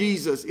blood of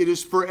Jesus. It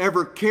is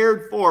forever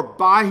cared for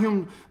by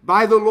him,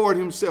 by the Lord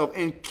himself,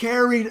 and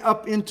carried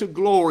up into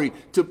glory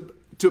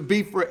to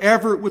be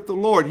forever with the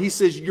Lord. He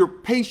says, your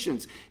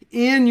patience,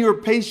 in your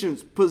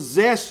patience,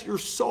 possess your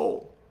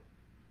soul.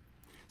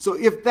 So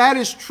if that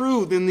is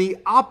true, then the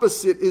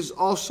opposite is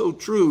also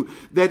true.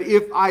 That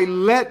if I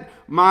let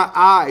my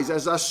eyes,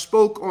 as I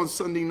spoke on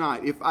Sunday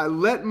night, if I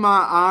let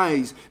my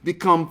eyes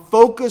become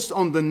focused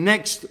on the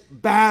next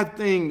bad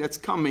thing that's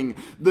coming,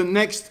 the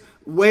next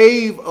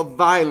wave of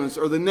violence,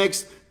 or the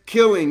next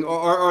killing,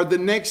 or the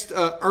next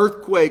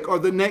earthquake, or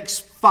the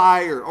next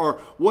fire,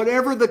 or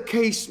whatever the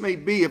case may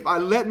be, if I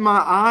let my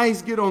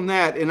eyes get on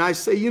that and I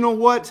say, you know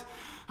what?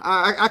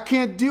 I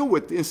can't deal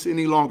with this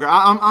any longer.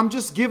 I'm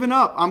just giving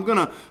up. I'm going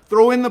to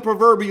throw in the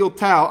proverbial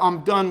towel.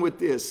 I'm done with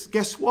this.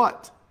 Guess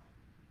what?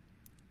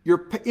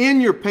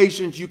 In your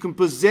patience, you can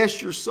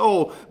possess your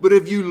soul. But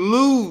if you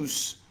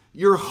lose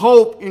your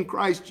hope in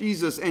Christ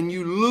Jesus and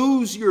you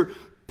lose your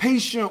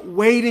patient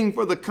waiting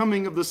for the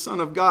coming of the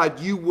Son of God,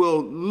 you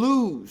will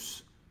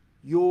lose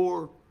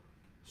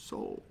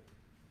soul.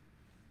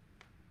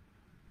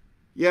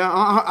 Yeah,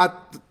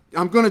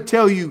 I'm going to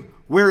tell you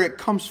where it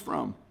comes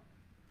from.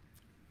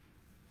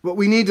 But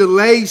we need to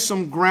lay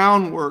some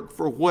groundwork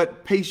for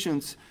what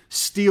patience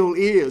still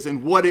is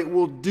and what it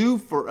will do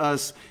for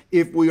us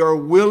if we are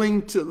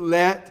willing to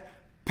let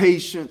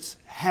patience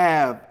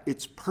have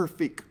its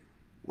perfect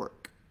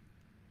work.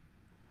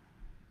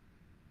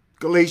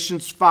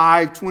 Galatians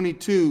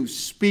 5:22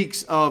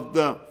 speaks of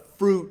the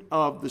fruit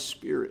of the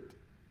Spirit.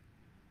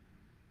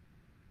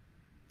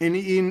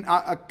 And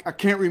I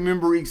can't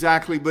remember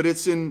exactly, but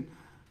it's in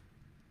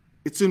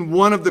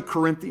one of the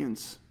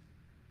Corinthians.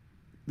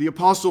 The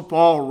Apostle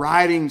Paul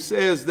writing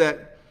says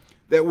that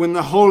when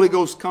the Holy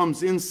Ghost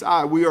comes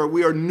inside, we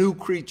are new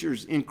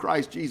creatures in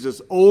Christ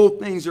Jesus. Old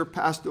things are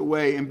passed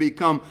away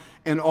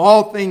and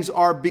all things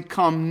are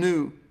become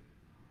new.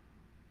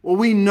 Well,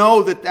 we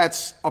know that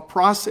that's a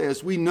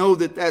process. We know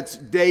that that's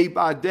day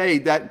by day,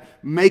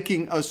 that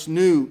making us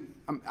new.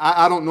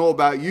 I don't know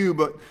about you,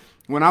 but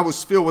when I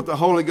was filled with the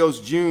Holy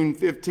Ghost June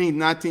 15,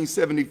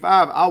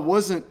 1975, I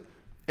wasn't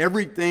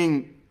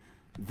everything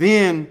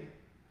then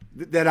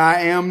that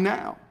I am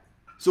now.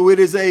 So it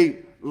is a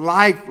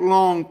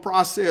lifelong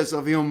process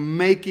of Him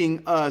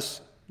making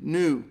us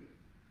new.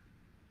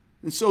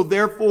 And so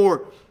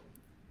therefore,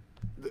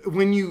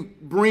 when you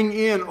bring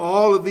in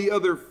all of the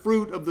other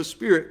fruit of the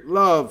Spirit,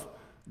 love,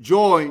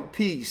 joy,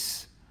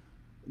 peace,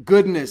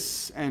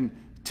 goodness, and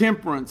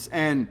temperance,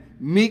 and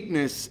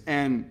meekness,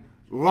 and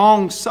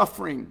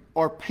long-suffering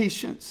or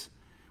patience,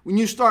 when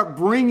you start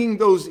bringing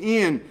those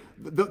in,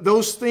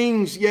 those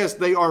things, yes,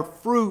 they are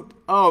fruit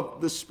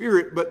of the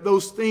Spirit, but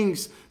those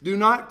things do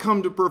not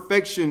come to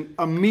perfection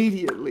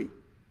immediately.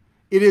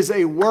 It is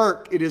a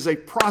work, it is a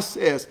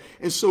process.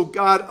 And so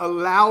God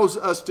allows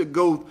us to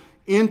go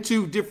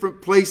into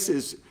different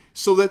places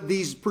so that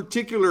these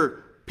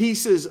particular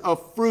pieces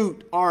of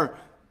fruit are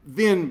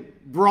then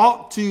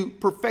brought to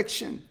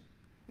perfection.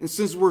 And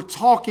since we're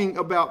talking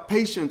about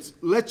patience,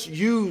 let's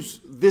use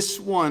this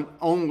one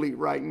only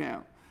right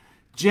now.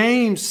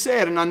 James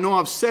said, and I know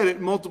I've said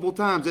it multiple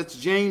times, that's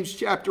James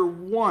chapter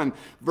 1,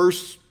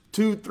 verse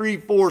 2, 3,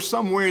 4,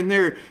 somewhere in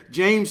there.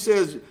 James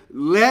says,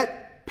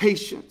 let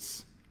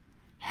patience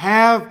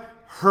have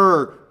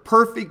her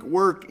perfect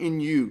work in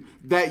you,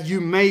 that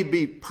you may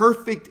be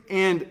perfect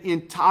and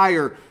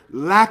entire,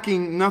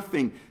 lacking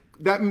nothing.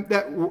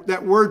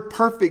 That word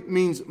perfect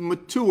means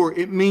mature.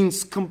 It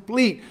means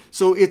complete.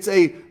 So it's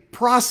a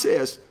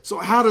process. So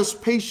how does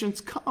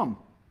patience come?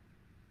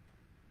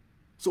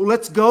 So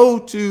let's go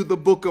to the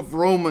book of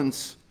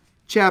Romans,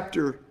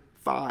 chapter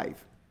 5.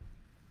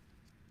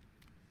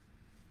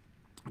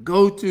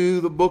 Go to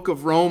the book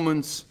of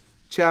Romans,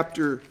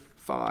 chapter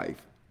 5.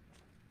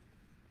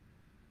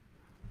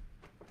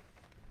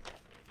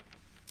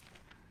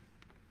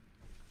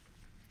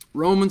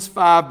 Romans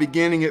 5,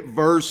 beginning at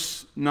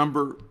verse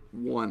number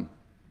 1.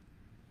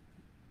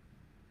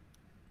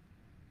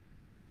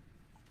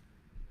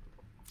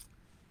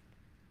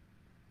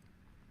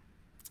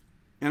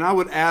 And I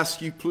would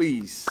ask you,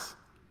 please,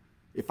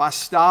 if I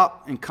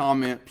stop and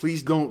comment,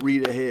 please don't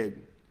read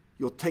ahead.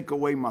 You'll take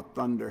away my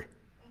thunder.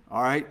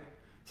 All right?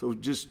 So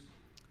just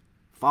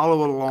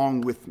follow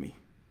along with me.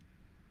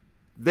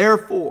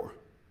 Therefore,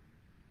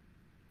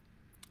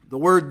 the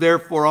word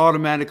therefore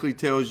automatically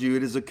tells you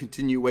it is a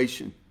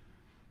continuation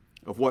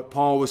of what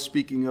Paul was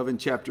speaking of in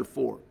chapter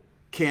 4.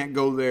 Can't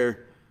go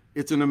there.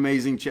 It's an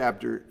amazing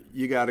chapter.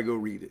 You got to go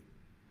read it.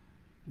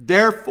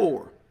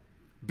 Therefore,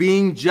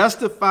 being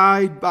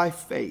justified by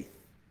faith,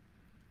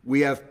 we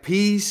have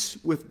peace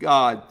with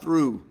God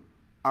through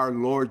our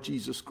Lord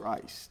Jesus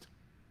Christ.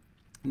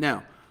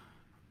 Now,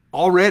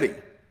 already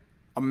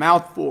a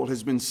mouthful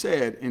has been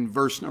said in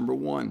verse number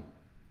 1.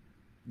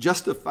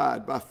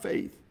 Justified by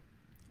faith.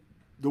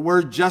 The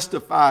word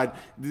justified,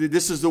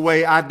 this is the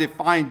way I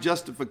define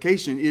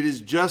justification. It is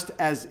just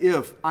as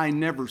if I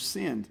never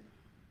sinned.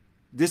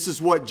 This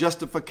is what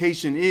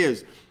justification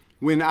is.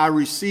 When I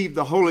receive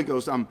the Holy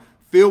Ghost, I'm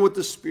filled with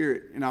the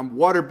Spirit, and I'm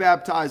water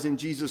baptized in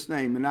Jesus'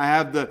 name, and I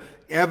have the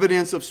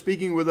evidence of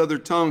speaking with other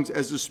tongues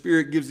as the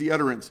Spirit gives the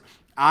utterance.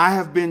 I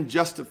have been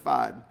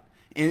justified.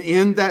 And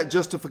in that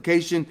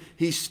justification,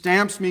 he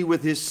stamps me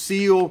with his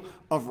seal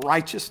of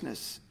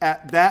righteousness.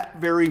 At that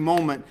very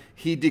moment,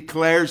 he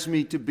declares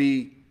me to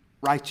be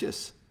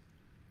righteous.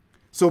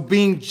 So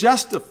being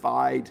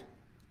justified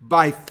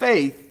by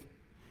faith,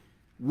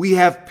 we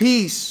have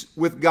peace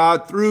with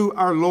God through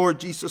our Lord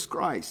Jesus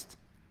Christ.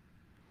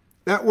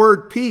 That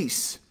word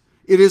peace,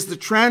 it is the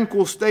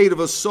tranquil state of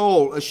a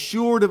soul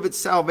assured of its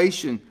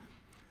salvation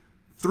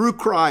through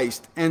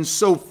Christ, and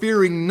so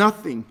fearing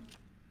nothing.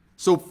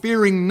 So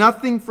fearing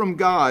nothing from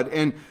God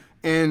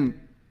and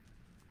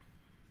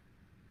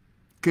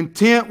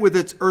content with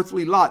its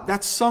earthly lot.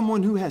 That's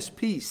someone who has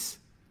peace.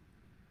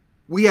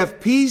 We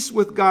have peace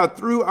with God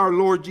through our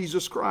Lord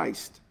Jesus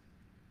Christ.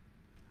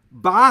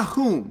 By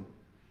whom?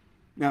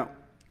 Now,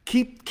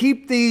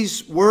 keep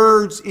these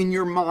words in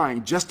your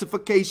mind.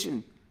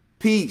 Justification,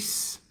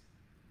 peace.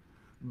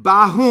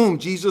 By whom,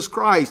 Jesus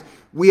Christ,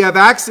 we have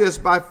access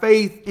by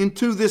faith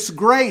into this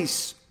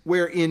grace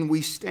wherein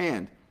we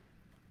stand.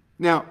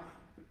 Now,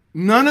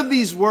 none of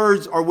these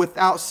words are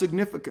without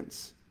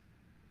significance.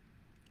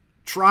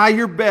 Try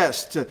your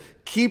best to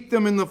keep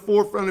them in the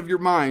forefront of your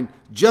mind.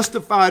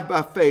 Justified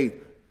by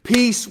faith,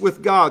 peace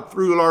with God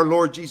through our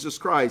Lord Jesus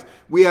Christ.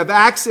 We have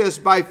access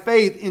by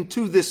faith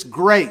into this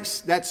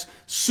grace. That's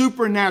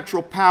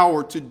supernatural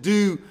power to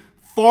do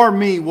for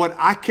me what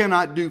I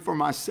cannot do for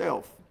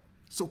myself.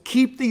 So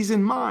keep these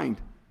in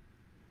mind.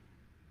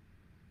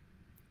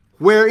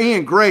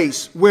 Wherein,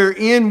 grace,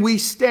 wherein we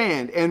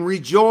stand and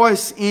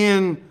rejoice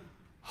in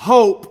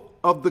hope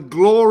of the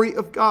glory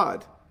of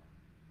God.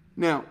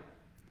 Now,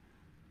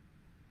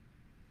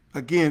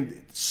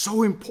 again,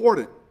 so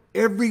important.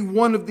 Every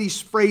one of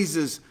these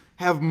phrases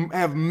have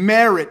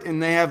merit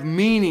and they have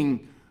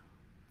meaning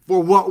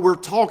for what we're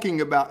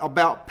talking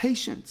about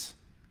patience.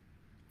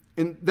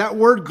 And that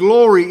word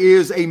glory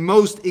is a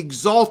most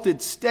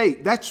exalted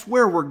state. That's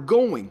where we're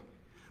going.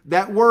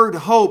 That word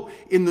hope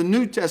in the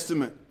New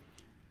Testament,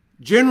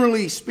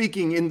 generally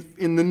speaking,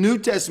 in the New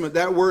Testament,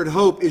 that word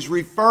hope is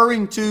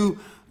referring to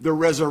the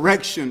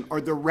resurrection or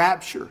the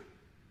rapture.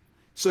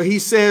 So he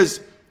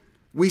says,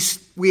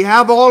 we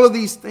have all of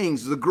these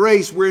things, the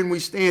grace wherein we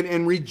stand,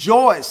 and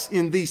rejoice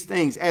in these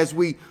things as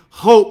we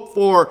hope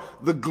for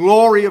the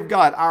glory of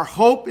God. Our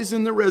hope is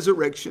in the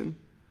resurrection,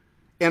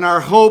 and our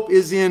hope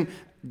is in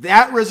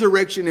that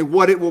resurrection and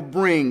what it will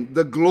bring,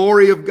 the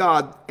glory of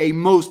God, a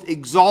most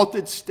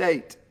exalted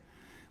state.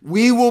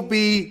 We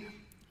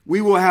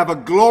will have a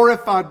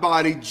glorified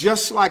body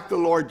just like the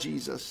Lord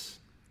Jesus.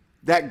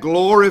 That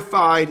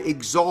glorified,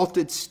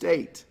 exalted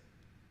state.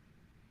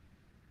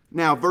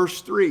 Now,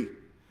 verse 3.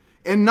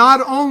 And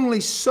not only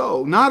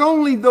so, not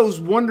only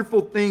those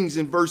wonderful things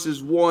in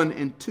verses 1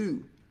 and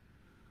 2,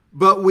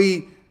 but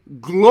we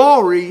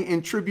glory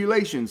in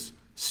tribulations.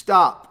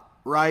 Stop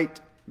right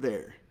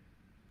there.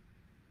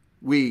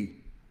 We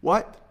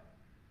what?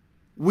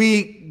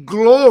 We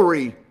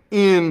glory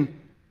in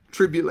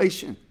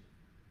tribulation.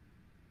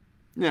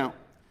 Now,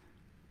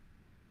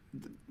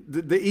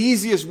 the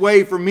easiest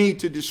way for me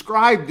to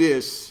describe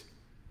this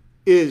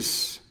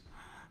is,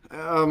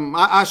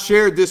 I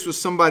shared this with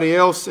somebody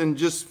else, and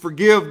just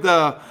forgive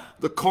the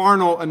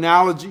carnal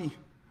analogy.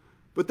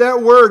 But that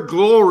word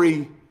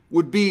glory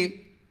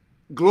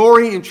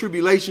in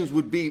tribulations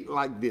would be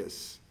like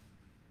this.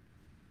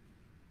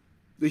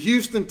 The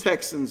Houston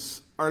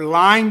Texans are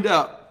lined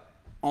up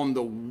on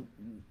the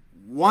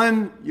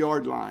 1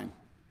 yard line.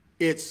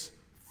 It's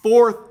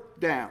 4th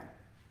down.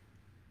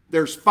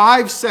 There's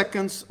 5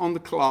 seconds on the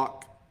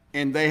clock,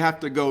 and they have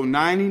to go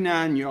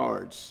 99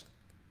 yards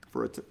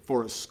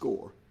for a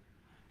score.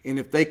 And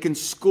if they can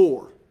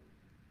score,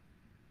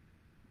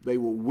 they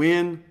will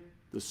win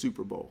the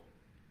Super Bowl.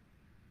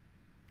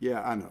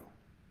 Yeah, I know.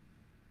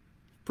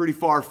 Pretty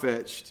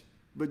far-fetched,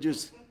 but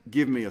just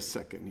give me a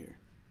second here.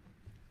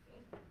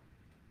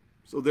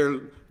 So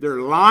they're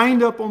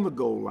lined up on the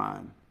goal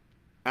line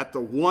at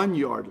the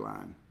 1-yard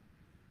line.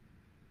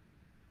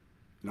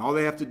 And all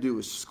they have to do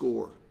is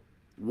score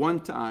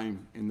one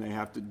time, and they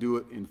have to do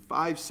it in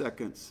 5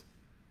 seconds,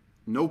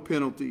 no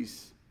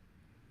penalties,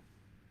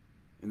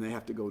 and they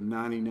have to go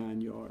 99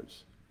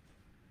 yards.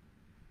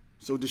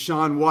 So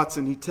Deshaun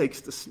Watson, he takes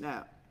the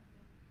snap.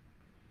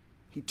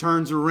 He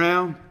turns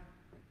around.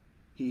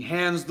 He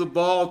hands the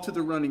ball to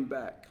the running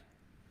back,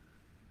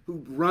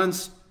 who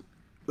runs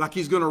like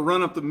he's going to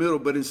run up the middle,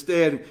 but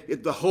instead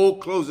the hole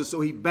closes, so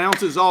he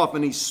bounces off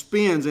and he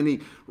spins and he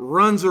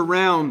runs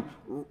around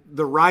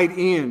the right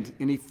end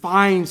and he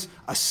finds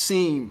a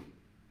seam.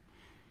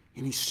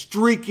 And he's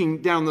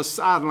streaking down the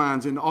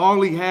sidelines, and all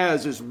he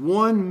has is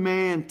one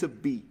man to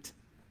beat.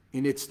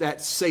 And it's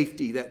that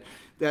safety,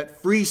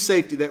 that free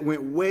safety that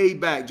went way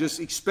back, just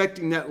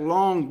expecting that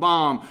long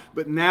bomb.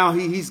 But now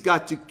he's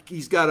got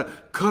to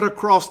cut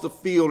across the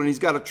field, and he's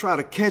got to try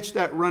to catch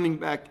that running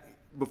back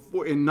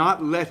before and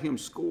not let him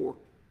score.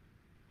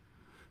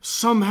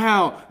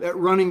 Somehow that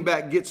running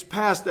back gets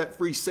past that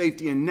free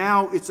safety, and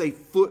now it's a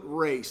foot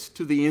race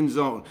to the end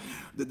zone.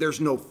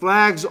 There's no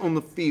flags on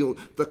the field.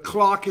 The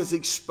clock has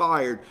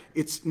expired.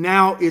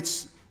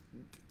 The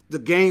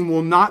game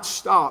will not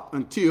stop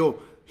until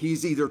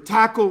he's either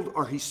tackled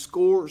or he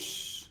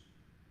scores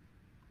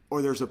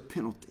or there's a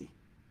penalty.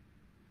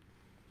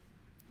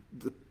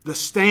 The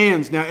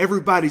stands, now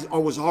everybody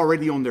was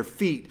already on their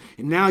feet.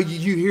 And now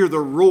you hear the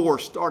roar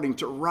starting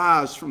to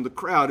rise from the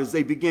crowd as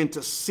they begin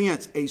to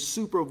sense a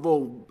Super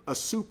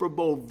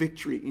Bowl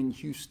victory in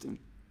Houston.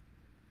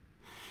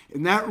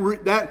 And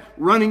that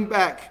running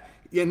back,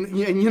 and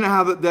you know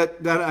how that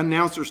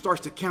announcer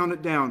starts to count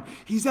it down.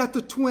 He's at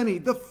the 20,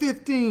 the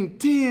 15,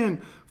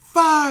 10,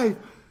 5,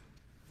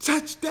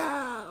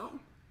 touchdown.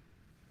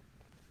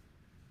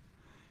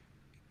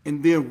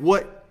 And then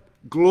what?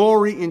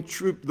 Glory and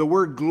truth. The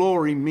word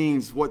glory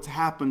means what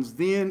happens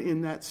then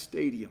in that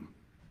stadium.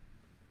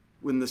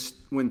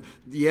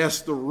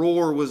 Yes, the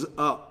roar was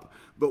up,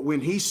 but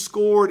when he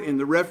scored and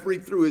the referee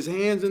threw his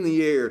hands in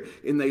the air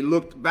and they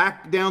looked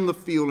back down the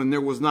field and there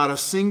was not a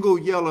single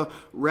yellow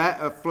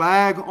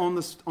flag on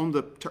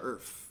the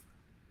turf,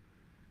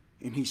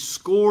 and he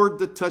scored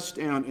the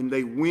touchdown and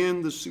they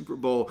win the Super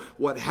Bowl,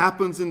 what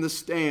happens in the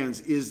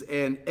stands is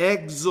an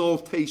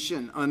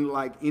exultation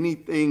unlike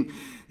anything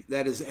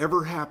that has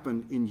ever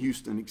happened in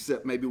Houston,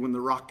 except maybe when the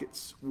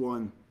Rockets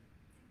won.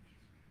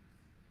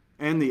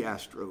 And the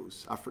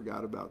Astros. I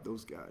forgot about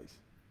those guys.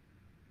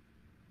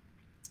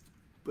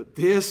 But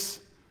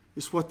this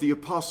is what the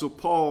Apostle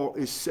Paul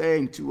is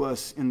saying to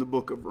us in the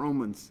book of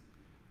Romans.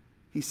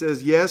 He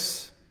says,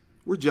 yes,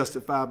 we're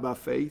justified by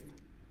faith.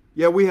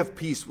 Yeah, we have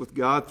peace with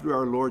God through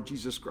our Lord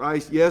Jesus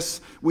Christ. Yes,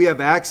 we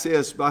have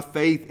access by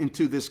faith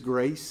into this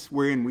grace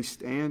wherein we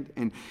stand.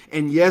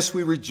 And yes,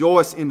 we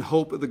rejoice in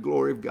hope of the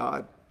glory of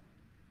God.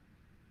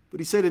 But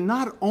he said, and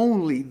not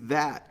only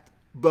that,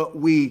 but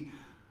we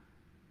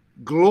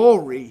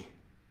glory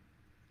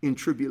in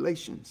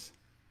tribulations.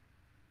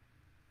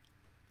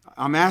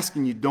 I'm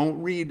asking you,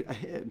 don't read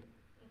ahead.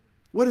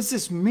 What does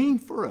this mean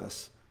for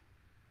us?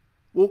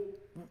 Well,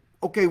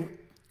 okay,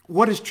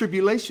 what is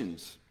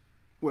tribulations?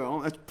 Well,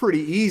 that's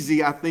pretty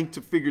easy, I think,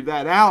 to figure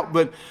that out.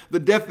 But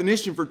the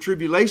definition for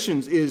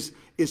tribulations is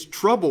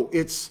trouble.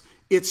 It's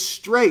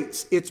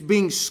straits. It's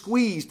being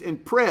squeezed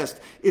and pressed.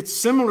 It's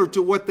similar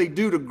to what they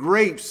do to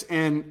grapes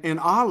and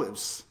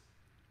olives.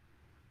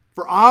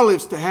 For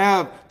olives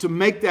to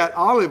make that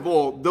olive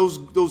oil,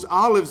 those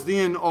olives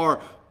then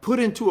are put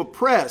into a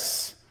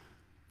press.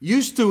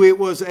 Used to, it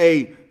was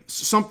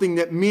something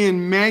that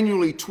men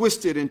manually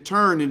twisted and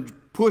turned and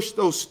pushed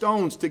those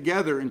stones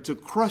together and to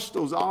crush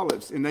those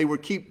olives. And they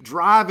would keep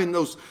driving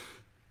those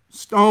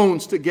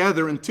stones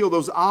together until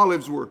those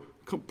olives were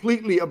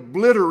completely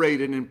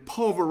obliterated and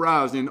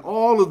pulverized, and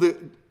all of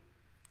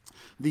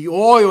the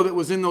oil that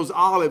was in those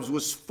olives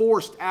was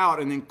forced out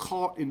and then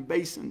caught in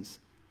basins.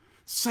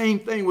 Same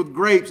thing with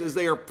grapes, as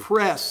they are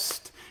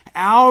pressed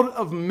out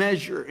of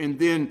measure, and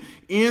then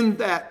in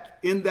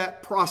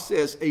that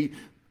process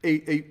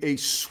a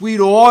sweet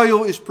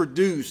oil is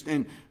produced,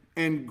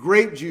 and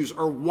grape juice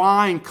or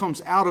wine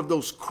comes out of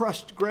those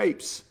crushed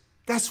grapes.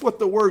 That's what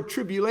the word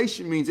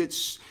tribulation means.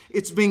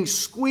 It's being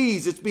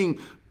squeezed, it's being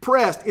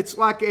pressed. It's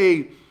like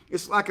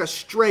a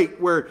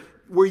strait where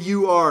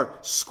you are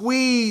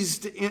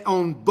squeezed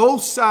on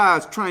both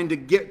sides trying to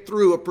get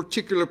through a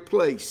particular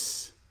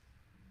place.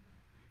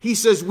 He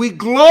says we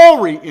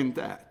glory in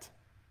that.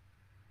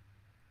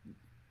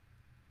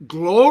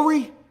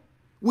 Glory?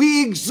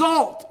 We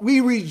exalt, we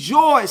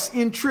rejoice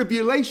in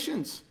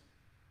tribulations.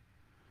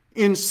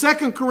 In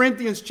 2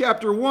 Corinthians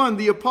chapter 1,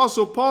 the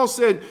Apostle Paul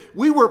said,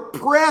 we were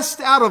pressed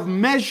out of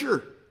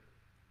measure.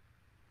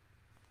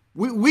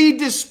 We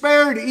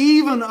despaired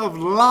even of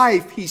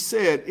life, he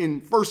said in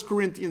 1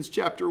 Corinthians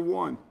chapter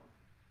 1.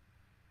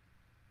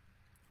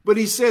 But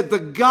he said the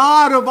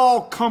God of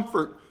all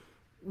comfort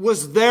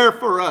was there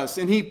for us.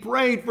 And he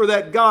prayed for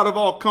that God of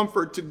all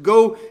comfort to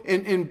go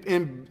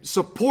and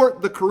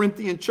support the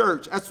Corinthian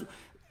church.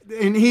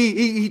 And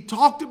he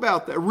talked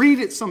about that. Read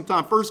it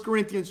sometime, 1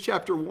 Corinthians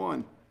chapter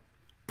 1.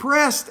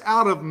 Pressed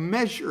out of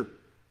measure.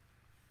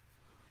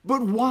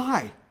 But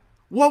why?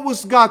 What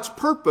was God's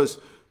purpose?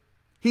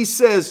 He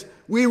says,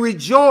 we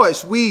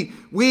rejoice, we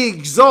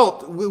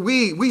exult,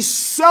 we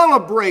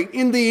celebrate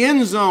in the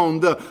end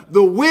zone,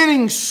 the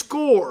winning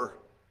score.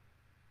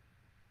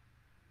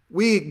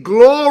 We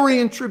glory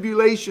in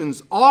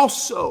tribulations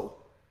also.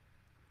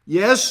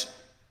 Yes,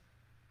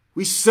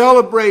 we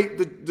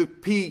celebrate the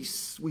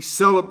peace. We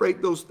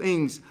celebrate those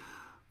things.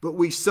 But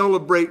we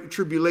celebrate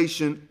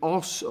tribulation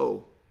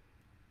also.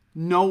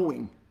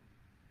 Knowing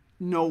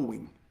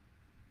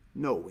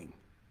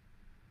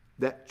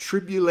that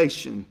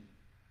tribulation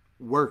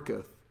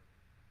worketh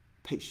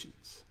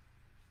patience.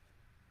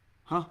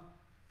 Huh?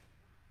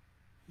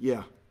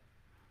 Yeah.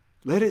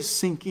 Let it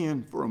sink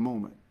in for a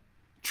moment.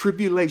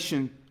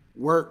 Tribulation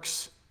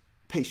works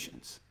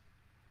patience.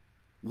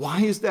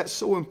 Why is that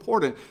so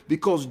important?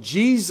 Because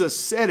Jesus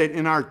said it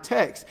in our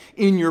text.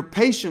 In your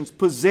patience,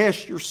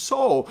 possess your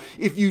soul.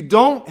 If you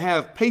don't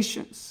have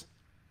patience,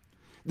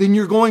 then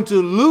you're going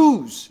to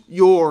lose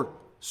your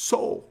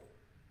soul,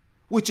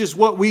 which is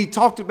what we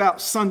talked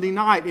about Sunday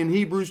night in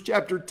Hebrews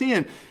chapter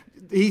 10.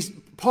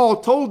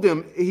 Paul told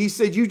them, he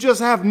said, you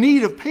just have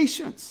need of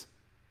patience.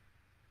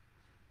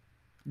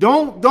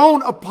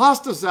 Don't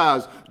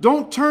apostatize.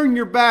 Don't turn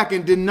your back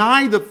and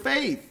deny the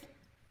faith.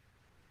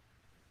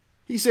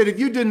 He said, if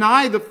you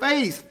deny the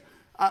faith,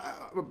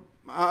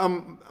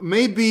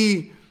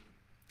 maybe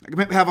I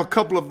may have a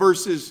couple of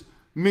verses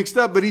mixed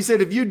up, but he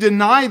said, if you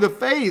deny the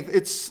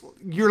faith,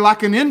 you're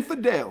like an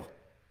infidel.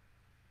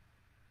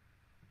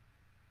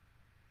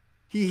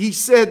 He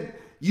said,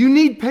 you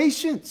need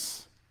patience,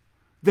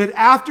 that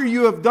after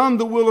you have done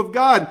the will of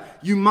God,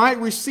 you might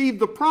receive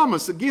the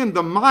promise. Again,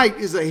 the might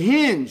is a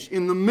hinge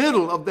in the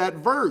middle of that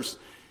verse.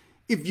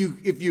 If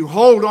you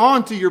hold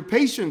on to your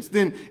patience,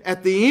 then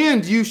at the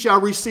end you shall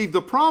receive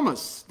the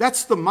promise.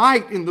 That's the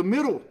might in the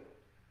middle.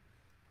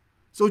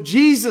 So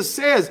Jesus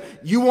says,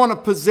 you want to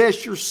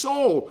possess your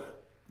soul,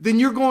 then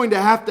you're going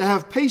to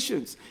have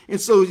patience. And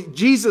so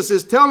Jesus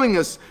is telling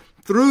us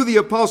through the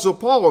Apostle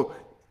Paul,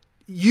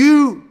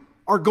 you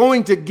are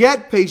going to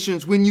get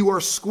patience when you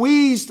are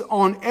squeezed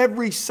on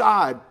every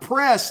side,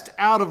 pressed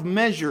out of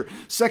measure.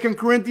 2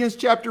 Corinthians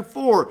chapter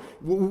 4,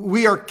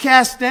 we are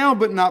cast down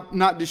but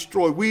not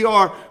destroyed. We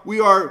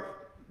are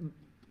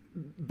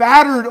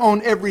battered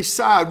on every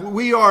side.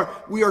 We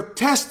are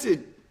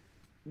tested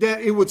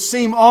that it would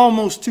seem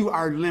almost to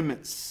our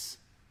limits.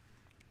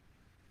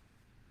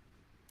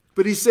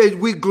 But he said,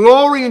 we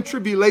glory in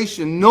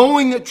tribulation,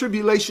 knowing that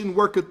tribulation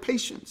worketh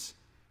patience.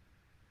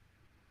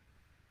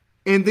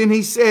 And then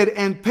he said,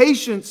 and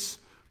patience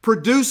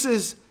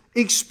produces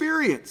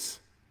experience.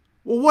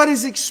 Well, what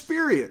is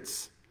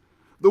experience?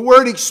 The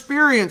word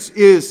experience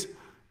it's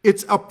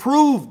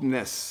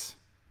approvedness.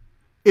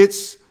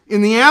 It's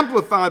in the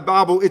Amplified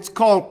Bible, it's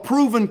called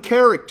proven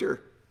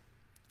character.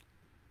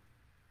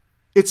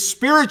 It's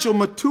spiritual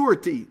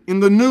maturity.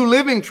 In the New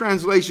Living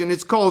Translation,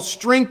 it's called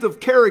strength of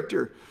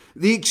character.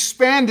 The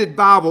Expanded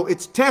Bible,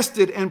 it's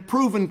tested and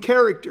proven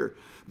character.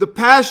 The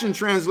Passion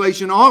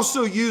Translation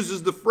also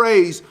uses the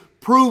phrase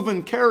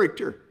proven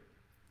character.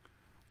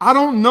 I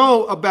don't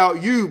know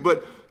about you,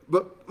 but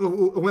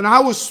when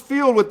I was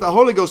filled with the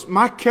Holy Ghost,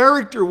 my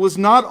character was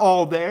not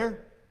all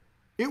there.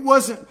 It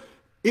wasn't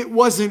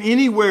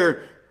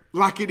anywhere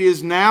like it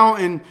is now.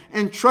 And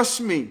trust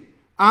me,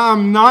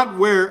 I'm not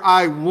where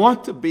I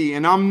want to be,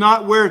 and I'm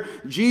not where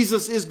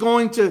Jesus is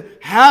going to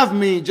have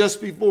me just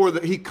before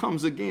that He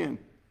comes again.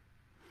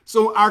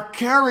 So our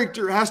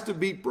character has to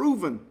be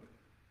proven.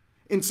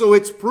 And so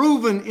it's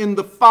proven in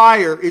the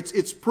fire.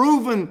 It's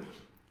proven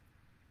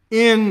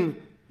in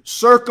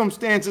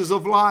circumstances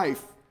of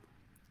life.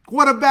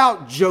 What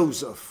about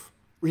Joseph?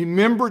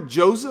 Remember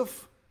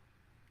Joseph?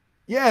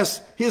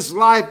 Yes, his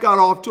life got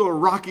off to a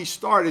rocky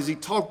start as he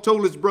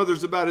told his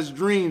brothers about his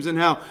dreams and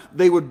how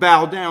they would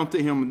bow down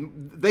to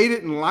him. They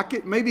didn't like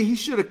it. Maybe he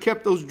should have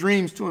kept those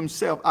dreams to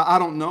himself. I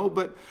don't know,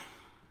 but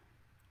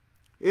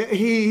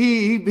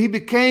he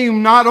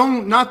became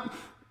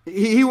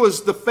he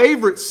was the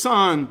favorite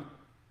son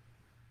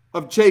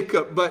of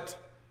Jacob, but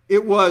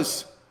it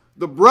was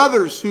the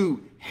brothers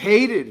who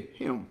hated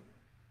him.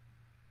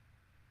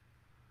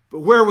 But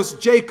where was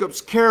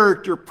Jacob's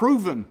character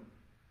proven?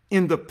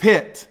 In the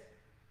pit,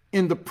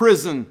 in the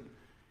prison,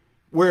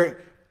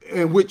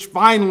 which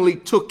finally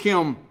took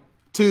him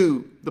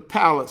to the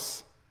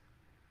palace.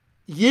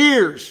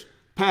 Years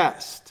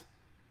passed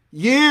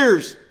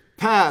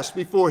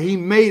before he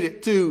made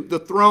it to the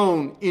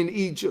throne in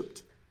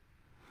Egypt.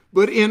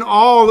 But in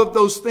all of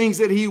those things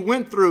that he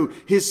went through,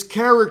 his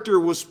character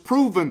was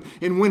proven.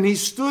 And when he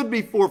stood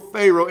before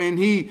Pharaoh and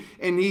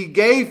he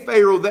gave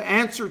Pharaoh the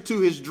answer to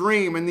his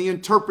dream and the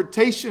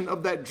interpretation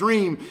of that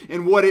dream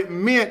and what it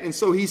meant. And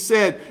so he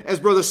said, as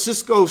Brother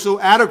Cisco so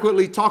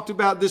adequately talked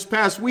about this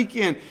past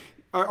weekend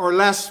or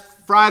last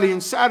Friday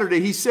and Saturday,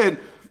 he said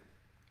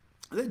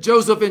that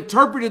Joseph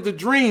interpreted the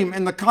dream,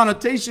 and the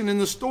connotation in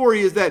the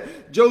story is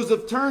that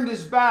Joseph turned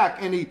his back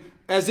and he,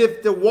 as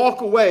if to walk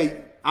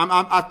away.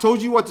 I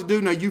told you what to do.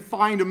 Now you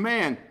find a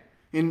man.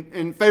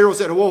 And Pharaoh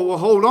said, well,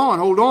 hold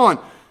on.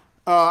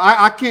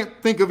 I can't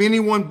think of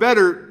anyone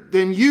better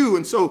than you.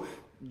 And so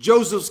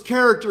Joseph's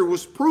character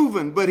was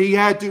proven, but he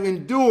had to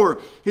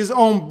endure his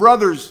own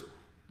brothers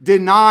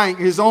betraying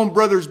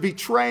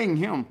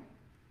him.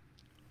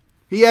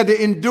 He had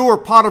to endure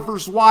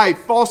Potiphar's wife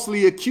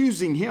falsely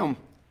accusing him.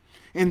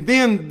 And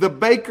then the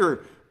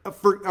baker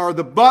or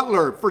the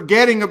butler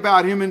forgetting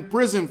about him in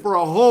prison for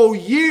a whole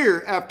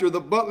year after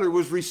the butler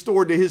was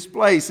restored to his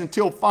place,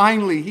 until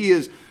finally he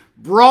is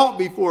brought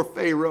before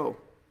Pharaoh.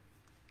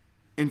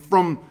 And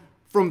from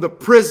the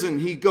prison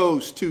he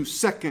goes to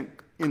second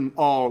in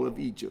all of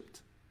Egypt.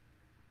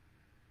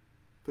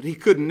 But he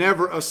could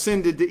never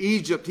ascended to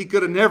Egypt. He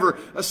could have never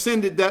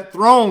ascended that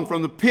throne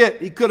from the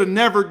pit. He could have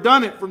never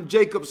done it from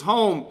Jacob's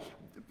home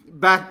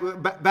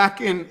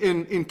back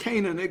in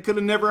Canaan. It could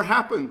have never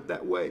happened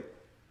that way.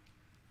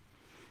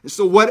 And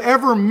so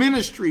whatever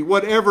ministry,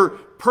 whatever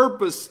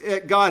purpose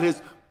God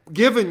has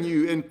given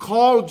you and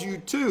called you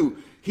to,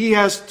 he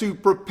has to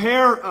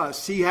prepare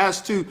us. He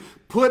has to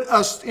put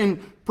us in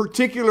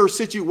particular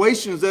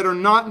situations that are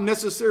not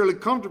necessarily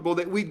comfortable,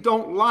 that we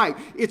don't like.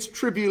 It's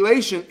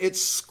tribulation. It's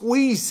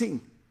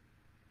squeezing.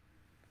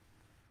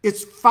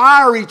 It's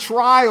fiery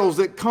trials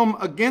that come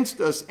against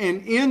us.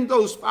 And in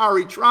those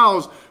fiery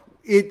trials,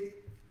 it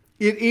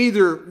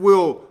either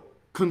will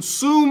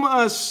consume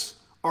us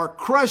or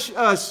crush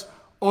us,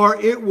 or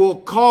it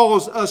will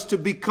cause us to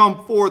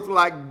become forth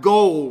like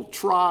gold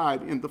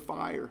tried in the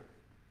fire.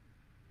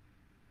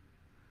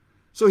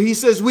 So he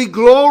says, we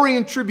glory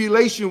in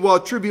tribulation, while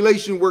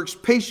tribulation works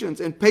patience,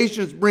 and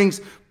patience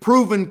brings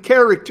proven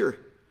character.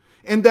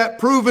 And that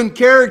proven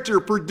character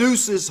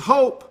produces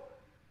hope.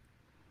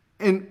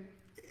 And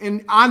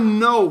I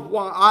know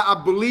why,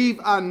 I believe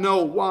I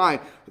know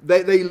why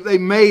they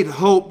made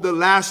hope the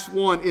last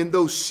one in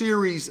those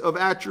series of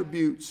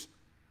attributes.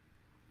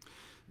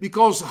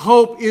 Because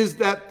hope is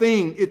that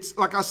thing. It's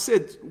like I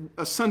said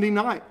a Sunday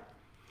night.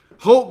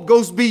 Hope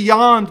goes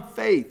beyond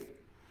faith.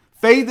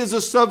 Faith is a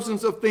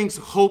substance of things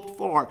hoped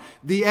for,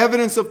 the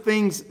evidence of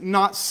things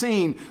not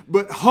seen.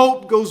 But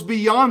hope goes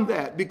beyond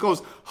that,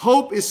 because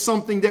hope is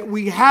something that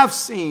we have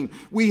seen.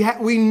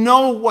 We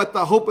know what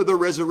the hope of the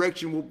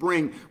resurrection will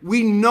bring.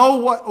 We know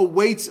what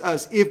awaits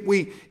us if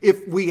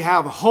we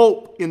have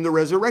hope in the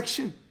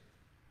resurrection.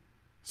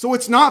 So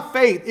it's not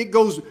faith. It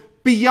goes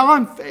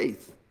beyond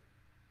faith.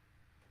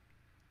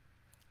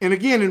 And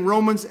again, in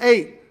Romans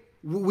 8,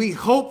 we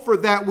hope for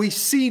that we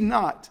see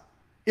not.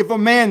 If a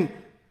man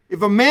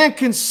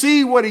can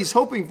see what he's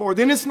hoping for,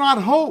 then it's not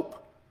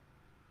hope.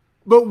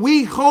 But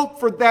we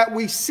hope for that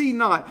we see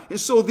not. And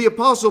so the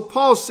Apostle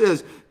Paul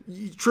says,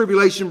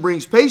 tribulation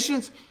brings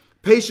patience.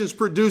 Patience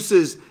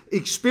produces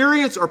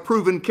experience or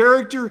proven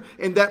character.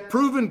 And that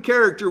proven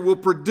character will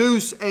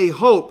produce a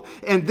hope.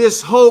 And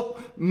this hope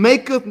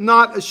maketh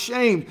not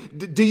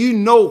ashamed. Do you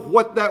know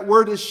what that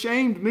word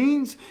ashamed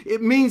means?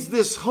 It means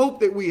this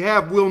hope that we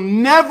have will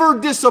never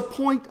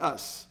disappoint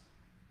us.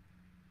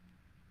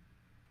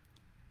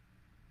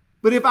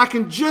 But if I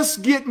can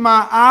just get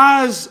my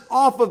eyes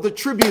off of the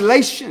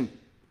tribulation,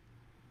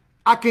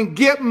 I can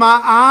get my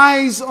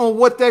eyes on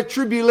what that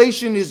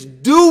tribulation is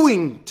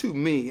doing to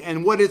me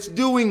and what it's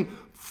doing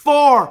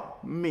for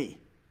me.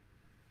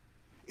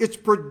 It's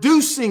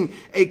producing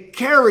a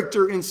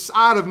character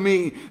inside of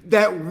me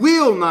that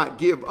will not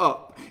give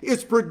up.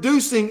 It's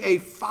producing a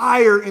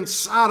fire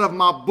inside of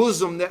my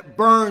bosom that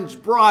burns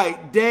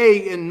bright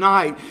day and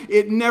night.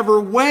 It never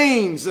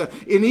wanes. And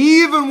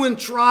even when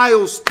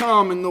trials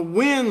come and the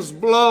winds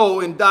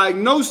blow and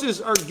diagnoses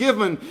are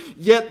given,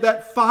 yet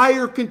that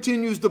fire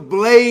continues to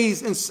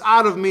blaze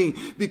inside of me,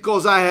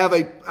 because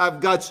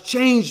God's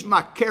changed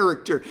my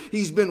character.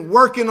 He's been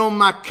working on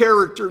my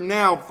character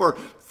now for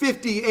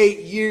 58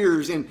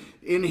 years,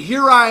 and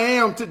here I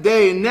am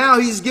today, and now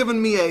he's given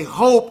me a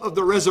hope of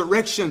the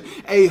resurrection,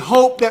 a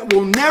hope that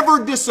will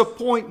never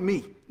disappoint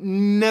me.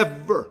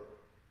 Never.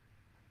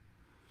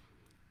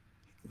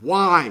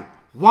 Why?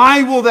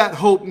 Why will that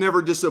hope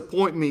never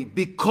disappoint me?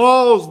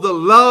 Because the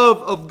love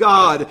of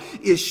God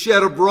is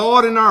shed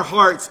abroad in our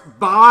hearts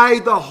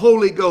by the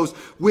Holy Ghost,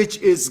 which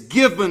is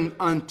given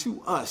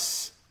unto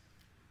us.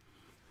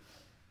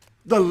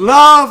 The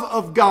love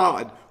of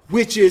God,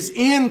 which is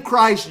in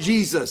Christ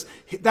Jesus.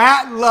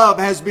 That love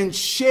has been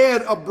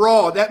shed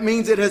abroad. That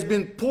means it has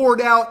been poured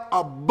out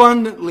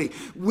abundantly,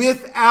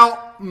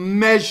 without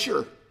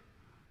measure.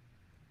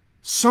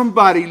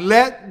 Somebody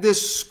let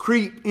this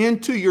creep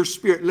into your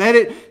spirit. Let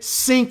it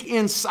sink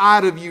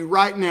inside of you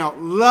right now.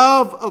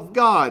 Love of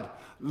God.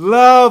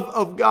 Love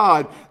of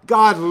God.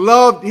 God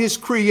loved his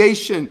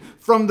creation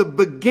from the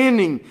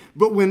beginning.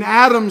 But when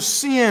Adam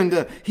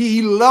sinned,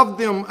 he loved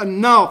them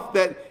enough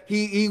that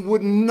he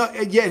would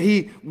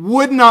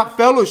not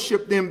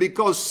fellowship them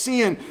because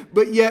sin.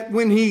 But yet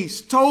when he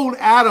told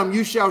Adam,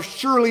 you shall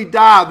surely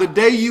die. The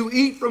day you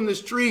eat from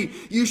this tree,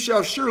 you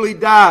shall surely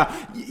die.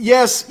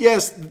 Yes,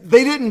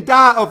 they didn't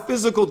die a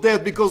physical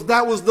death because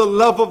that was the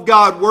love of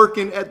God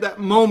working at that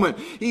moment.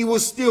 He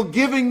was still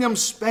giving them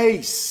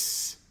space.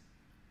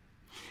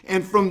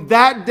 And from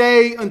that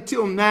day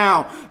until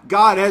now,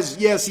 God has,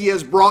 he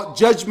has brought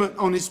judgment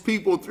on his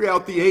people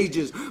throughout the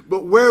ages.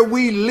 But where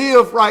we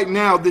live right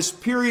now, this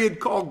period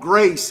called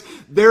grace,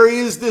 there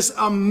is this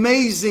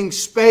amazing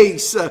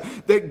space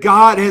that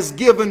God has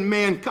given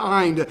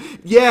mankind.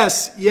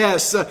 Yes,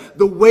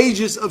 the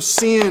wages of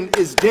sin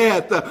is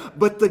death,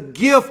 but the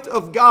gift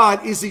of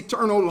God is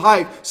eternal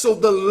life. So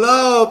the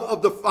love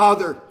of the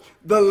Father,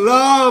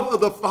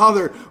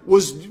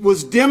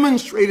 was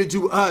demonstrated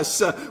to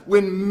us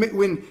when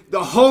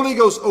the Holy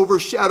Ghost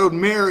overshadowed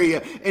Mary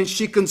and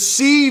she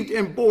conceived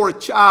and bore a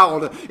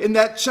child. And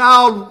that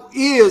child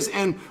is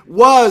and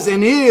was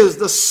and is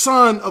the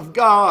Son of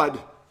God.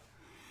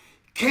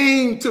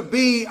 Came to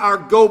be our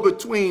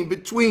go-between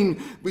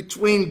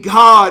between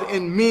God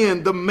and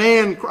men, the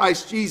man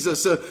Christ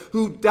Jesus,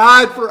 who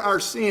died for our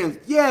sins.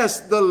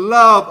 Yes, the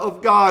love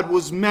of God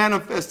was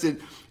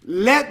manifested.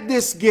 Let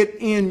this get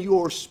in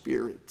your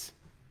spirit.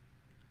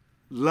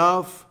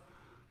 Love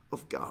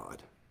of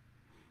God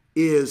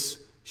is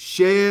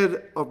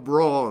shed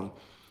abroad,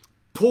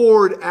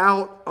 poured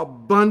out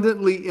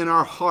abundantly in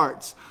our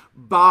hearts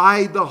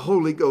by the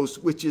Holy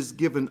Ghost, which is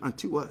given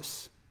unto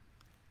us.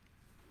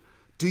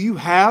 Do you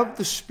have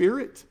the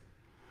Spirit?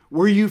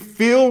 Were you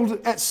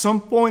filled at some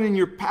point in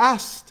your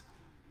past?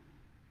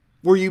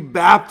 Were you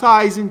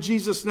baptized in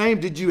Jesus' name?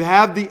 Did you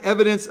have the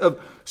evidence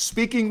of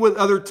speaking with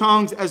other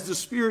tongues as the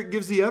Spirit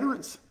gives the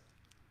utterance?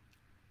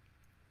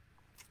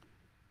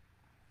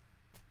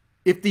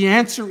 If the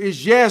answer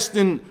is yes,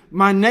 then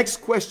my next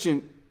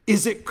question,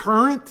 is it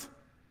current?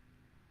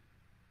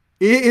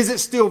 Is it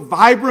still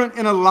vibrant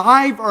and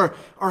alive, or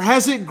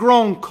has it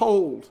grown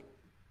cold?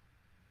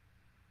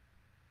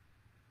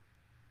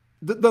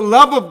 The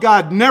love of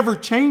God never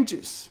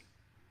changes.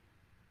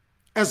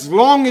 As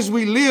long as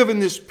we live in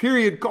this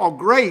period called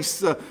grace,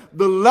 the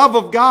love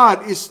of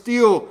God is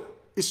still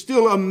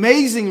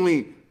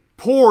amazingly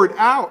poured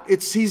out.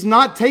 He's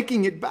not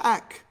taking it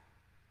back.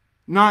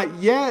 Not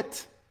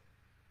yet.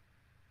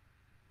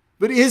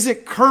 But is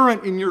it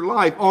current in your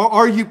life? Or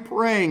are you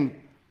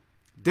praying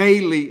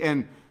daily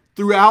and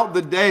throughout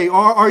the day?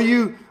 Or are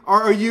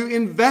you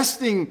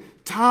investing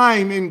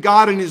time in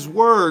God and His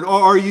Word?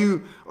 Or are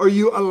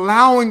you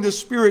allowing the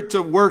Spirit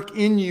to work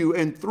in you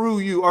and through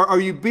you? Or are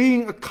you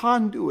being a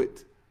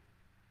conduit?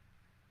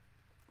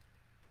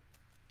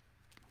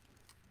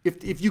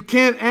 If you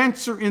can't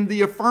answer in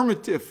the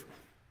affirmative,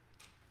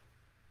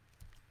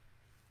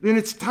 then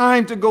it's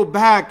time to go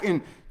back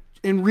and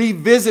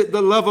revisit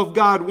the love of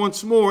God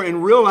once more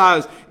and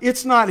realize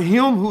it's not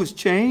Him who's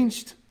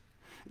changed.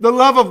 The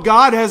love of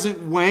God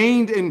hasn't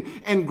waned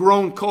and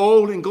grown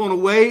cold and gone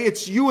away.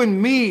 It's you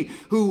and me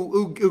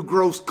who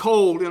grows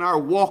cold in our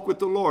walk with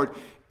the Lord.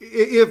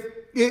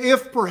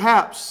 If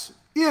perhaps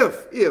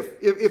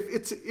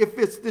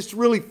this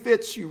really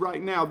fits you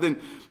right now, then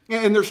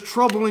and there's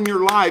trouble in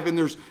your life and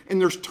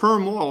there's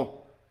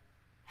turmoil,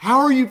 how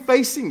are you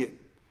facing it?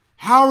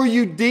 How are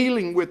you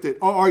dealing with it?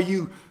 Or are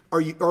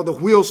the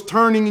wheels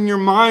turning in your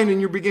mind and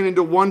you're beginning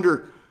to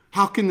wonder,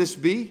 how can this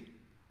be?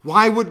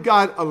 Why would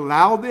God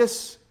allow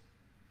this?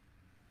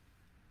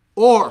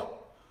 Or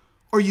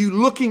are you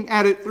looking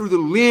at it through the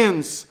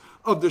lens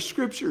of the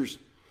Scriptures?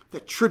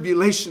 That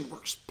tribulation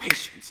works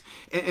patience,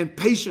 and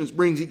patience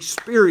brings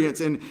experience,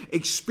 and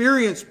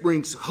experience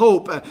brings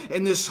hope,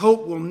 and this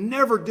hope will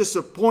never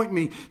disappoint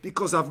me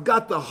because I've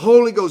got the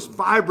Holy Ghost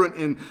vibrant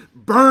and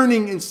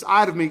burning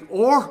inside of me.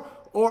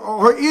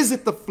 Or is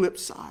it the flip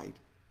side?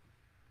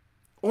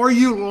 Or are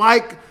you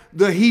like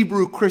the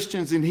Hebrew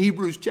Christians in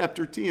Hebrews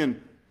chapter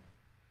 10?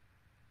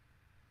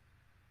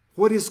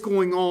 What is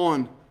going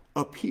on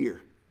up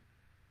here?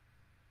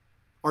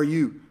 Are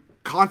you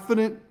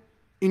confident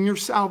in your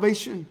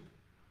salvation,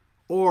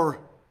 or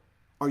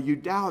are you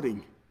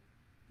doubting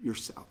your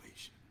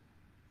salvation?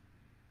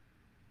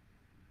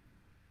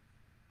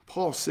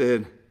 Paul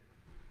said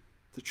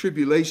the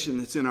tribulation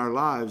that's in our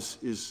lives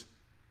is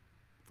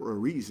for a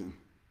reason.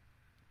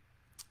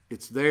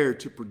 It's there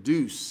to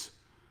produce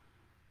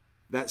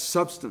that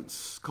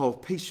substance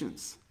called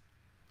patience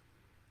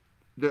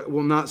that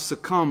will not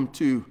succumb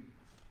to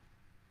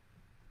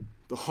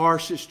the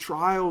harshest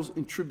trials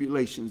and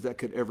tribulations that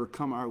could ever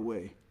come our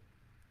way.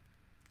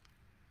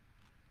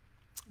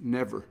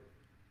 Never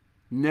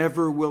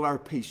will our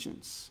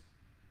patience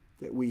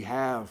that we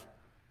have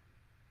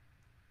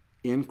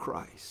in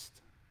Christ,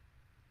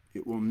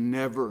 it will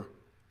never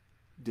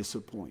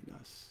disappoint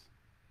us.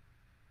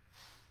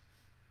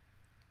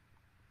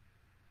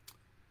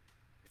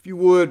 If you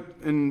would,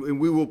 and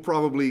we will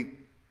probably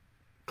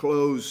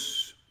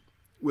close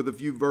with a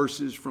few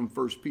verses from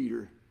 1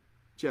 Peter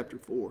chapter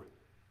 4.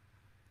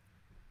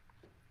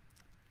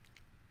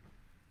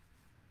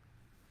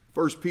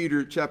 1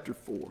 Peter chapter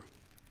 4.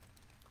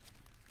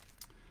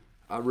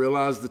 I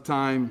realize the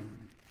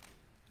time.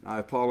 I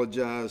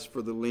apologize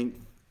for the length,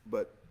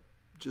 but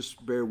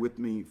just bear with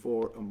me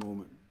for a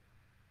moment.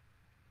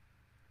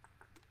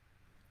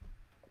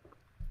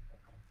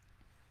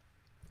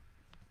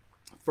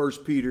 1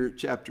 Peter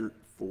chapter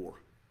 4.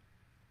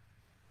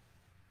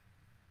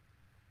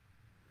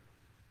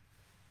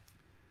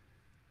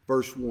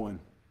 Verse 1.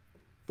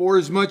 For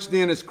as much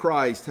then as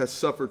Christ has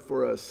suffered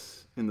for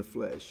us in the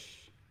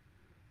flesh,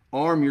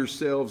 arm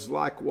yourselves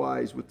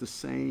likewise with the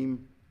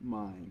same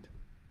mind.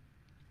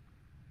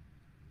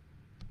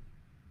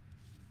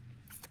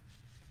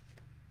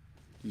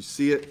 You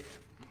see it?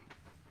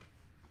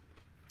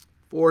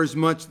 For as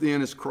much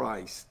then as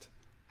Christ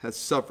has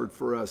suffered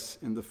for us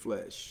in the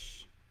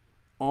flesh,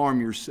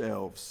 arm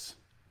yourselves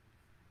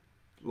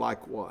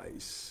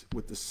likewise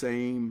with the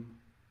same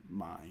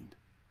mind.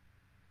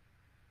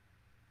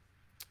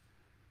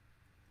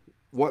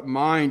 What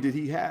mind did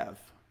he have?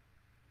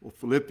 Well,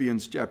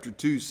 Philippians chapter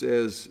 2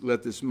 says,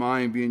 let this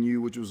mind be in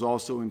you, which was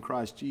also in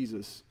Christ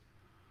Jesus,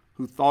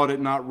 who thought it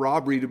not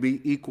robbery to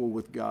be equal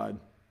with God.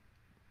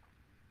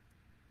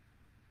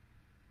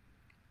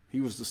 He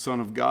was the Son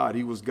of God.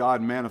 He was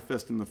God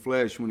manifest in the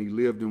flesh when he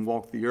lived and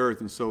walked the earth.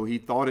 And so he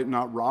thought it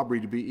not robbery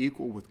to be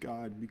equal with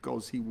God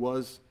because he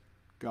was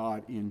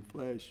God in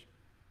flesh.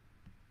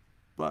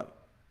 But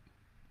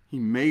he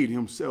made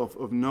himself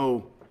of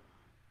no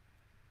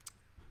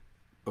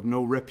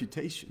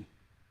reputation.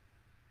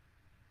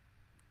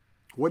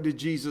 What did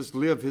Jesus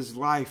live his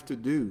life to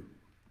do?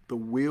 The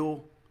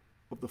will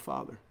of the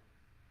Father.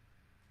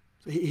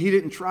 So he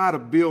didn't try to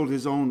build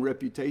his own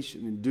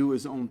reputation and do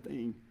his own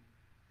thing.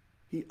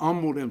 He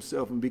humbled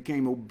himself and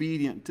became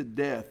obedient to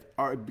death,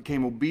 or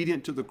became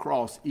obedient to the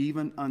cross,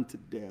 even unto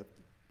death,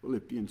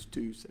 Philippians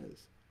 2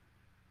 says.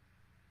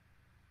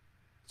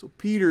 So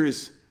Peter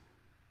is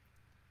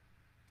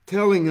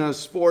telling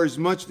us, for as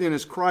much then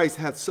as Christ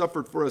hath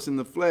suffered for us in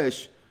the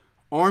flesh,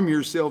 arm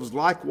yourselves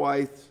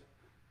likewise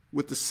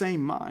with the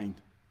same mind.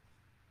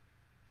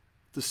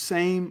 The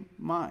same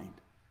mind.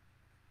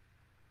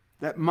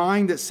 That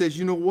mind that says,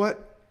 you know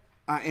what?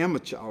 I am a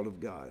child of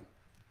God.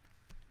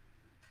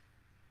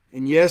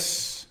 And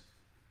yes,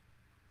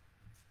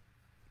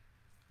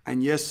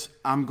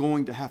 I'm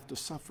going to have to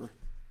suffer.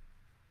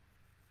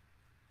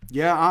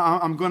 Yeah,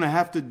 I'm going to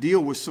have to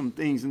deal with some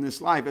things in this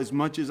life. As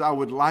much as I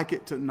would like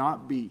it to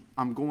not be,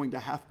 I'm going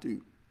to have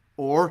to.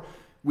 Or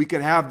we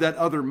could have that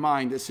other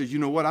mind that says, you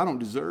know what, I don't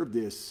deserve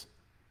this.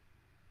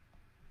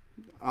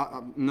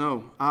 I'm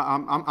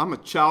a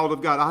child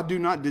of God. I do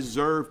not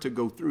deserve to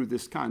go through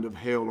this kind of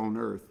hell on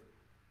earth.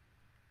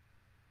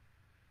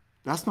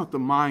 That's not the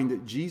mind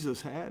that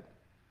Jesus had.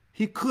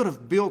 He could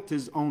have built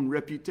his own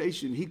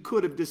reputation. He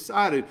could have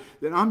decided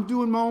that I'm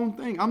doing my own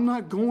thing. I'm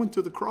not going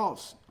to the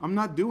cross. I'm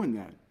not doing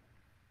that.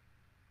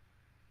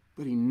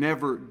 But he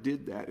never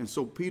did that. And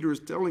so Peter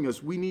is telling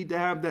us we need to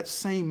have that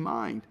same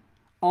mind.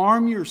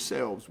 Arm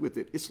yourselves with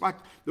it. It's like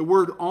the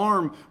word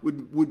arm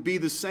would be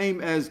the same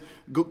as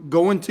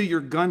going to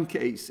your gun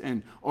case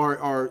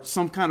or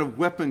some kind of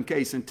weapon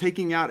case and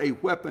taking out a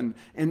weapon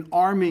and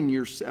arming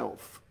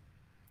yourself.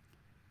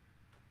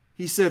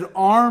 He said,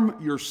 arm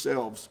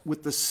yourselves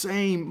with the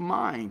same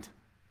mind.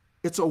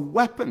 It's a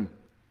weapon.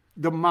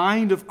 The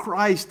mind of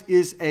Christ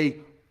is a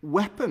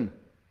weapon.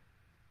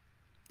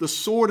 The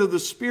sword of the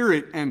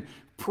Spirit and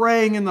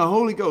praying in the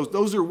Holy Ghost,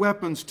 those are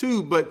weapons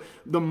too. But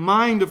the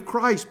mind of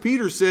Christ,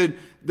 Peter said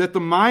that the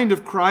mind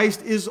of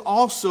Christ is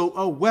also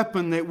a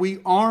weapon that we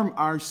arm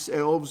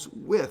ourselves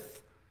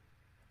with.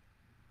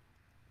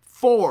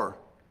 For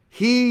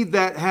he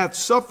that hath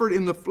suffered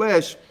in the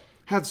flesh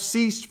hath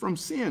ceased from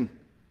sin.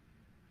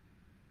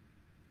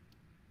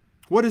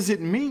 What does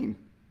it mean?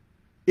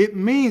 It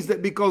means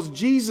that because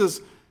Jesus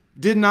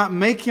did not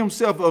make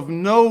himself of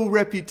no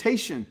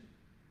reputation,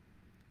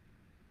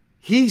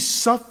 he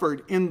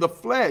suffered in the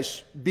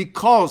flesh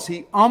because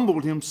he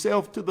humbled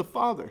himself to the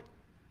Father.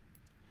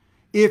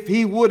 If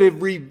he would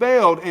have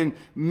rebelled and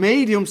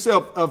made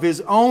himself of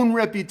his own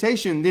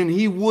reputation, then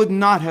he would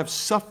not have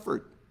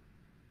suffered.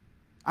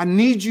 I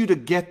need you to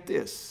get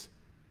this.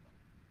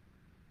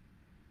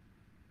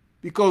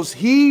 Because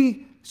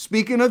he,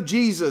 speaking of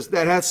Jesus,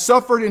 that hath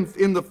suffered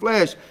in the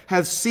flesh,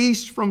 hath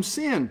ceased from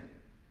sin.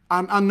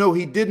 I know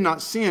he did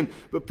not sin,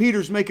 but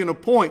Peter's making a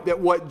point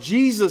that what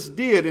Jesus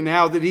did and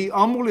how that he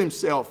humbled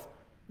himself,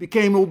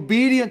 became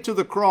obedient to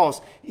the cross,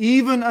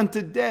 even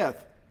unto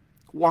death.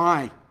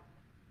 Why?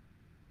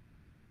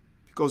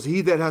 Because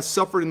he that hath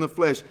suffered in the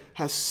flesh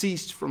hath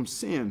ceased from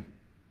sin,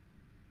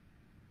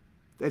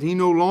 that he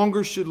no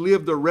longer should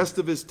live the rest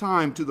of his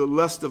time to the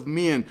lust of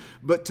men,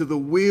 but to the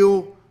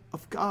will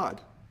of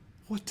God.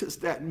 What does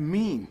that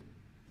mean?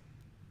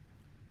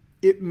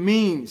 It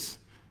means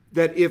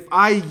that if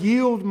I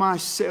yield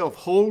myself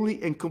wholly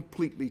and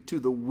completely to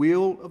the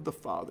will of the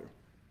Father,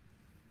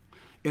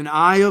 and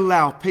I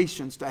allow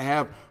patience to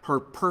have her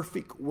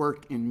perfect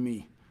work in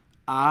me,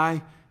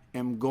 I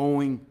am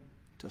going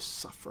to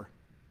suffer.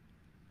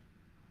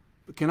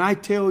 But can I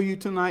tell you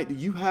tonight that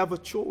you have a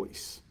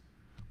choice?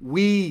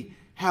 We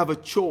have a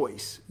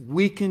choice.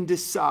 We can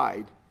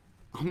decide,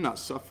 I'm not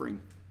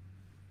suffering.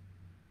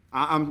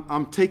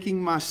 I'm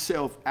taking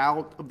myself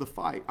out of the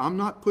fight. I'm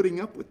not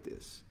putting up with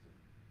this.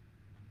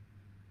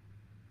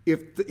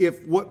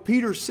 If what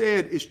Peter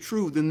said is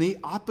true, then the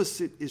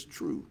opposite is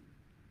true.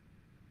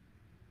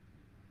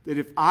 That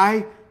if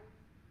I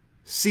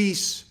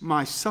cease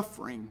my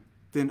suffering,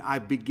 then I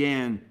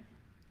began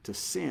to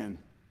sin.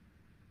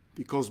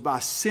 Because by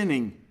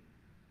sinning,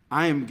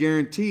 I am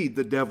guaranteed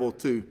the devil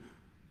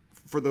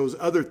for those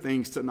other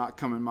things to not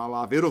come in my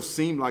life. It'll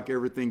seem like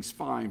everything's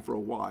fine for a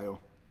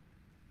while.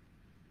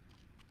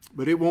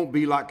 But it won't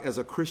be like, as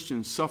a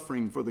Christian,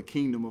 suffering for the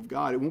kingdom of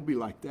God. It won't be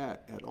like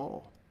that at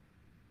all.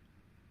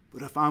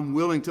 But if I'm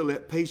willing to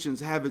let patience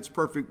have its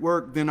perfect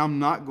work, then I'm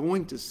not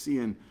going to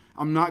sin.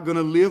 I'm not going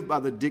to live by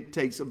the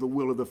dictates of the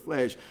will of the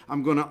flesh.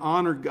 I'm going to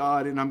honor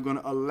God, and I'm going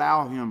to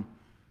allow Him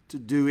to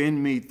do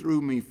in me,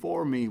 through me,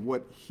 for me,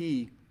 what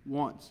He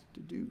wants to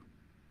do.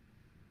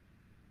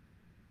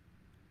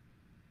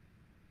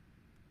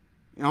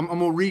 And I'm going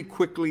to read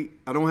quickly.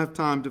 I don't have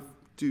time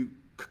to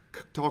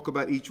talk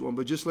about each one,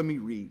 but just let me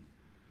read.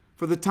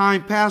 For the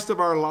time past of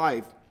our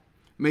life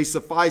may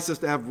suffice us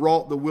to have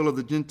wrought the will of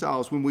the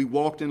Gentiles when we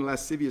walked in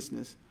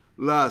lasciviousness,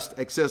 lust,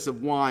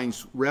 excessive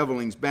wines,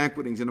 revelings,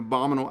 banquetings, and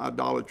abominable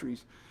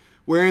idolatries,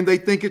 wherein they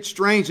think it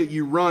strange that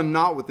you run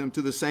not with them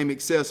to the same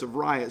excess of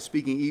riot,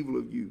 speaking evil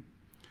of you,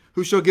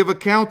 who shall give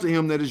account to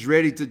him that is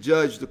ready to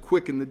judge the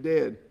quick and the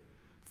dead.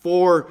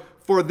 For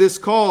this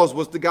cause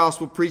was the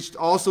gospel preached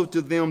also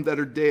to them that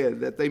are dead,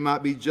 that they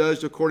might be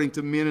judged according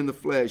to men in the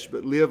flesh,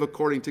 but live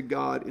according to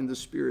God in the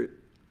Spirit.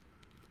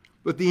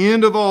 But the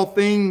end of all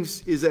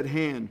things is at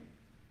hand.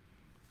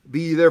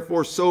 Be ye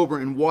therefore sober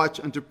and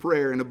watch unto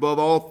prayer, and above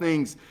all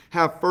things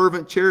have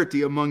fervent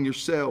charity among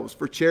yourselves,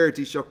 for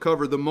charity shall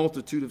cover the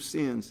multitude of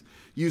sins.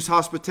 Use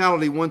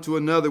hospitality one to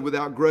another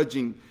without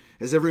grudging.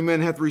 As every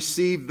man hath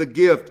received the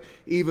gift,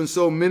 even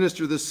so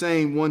minister the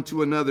same one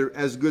to another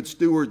as good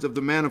stewards of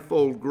the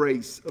manifold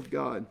grace of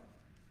God.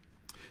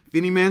 If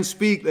any man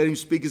speak, let him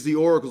speak as the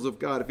oracles of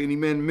God. If any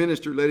man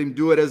minister, let him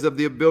do it as of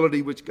the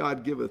ability which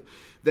God giveth,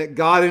 that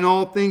God in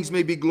all things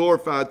may be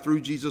glorified through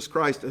Jesus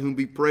Christ, to whom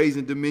be praise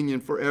and dominion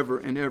forever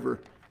and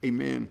ever.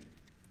 Amen.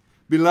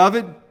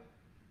 Beloved,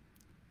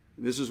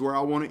 this is where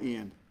I want to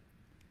end.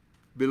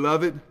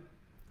 Beloved,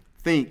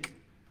 think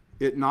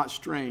it not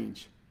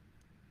strange.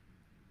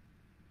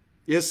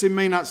 Yes, it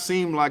may not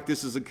seem like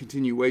this is a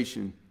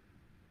continuation,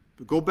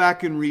 but go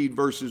back and read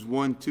verses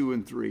 1, 2,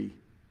 and 3,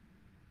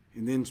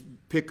 and then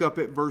pick up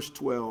at verse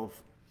 12.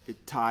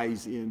 It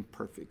ties in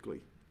perfectly.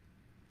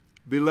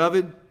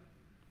 Beloved,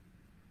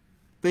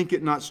 think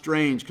it not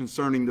strange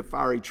concerning the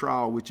fiery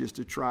trial which is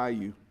to try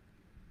you.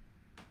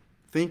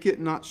 Think it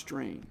not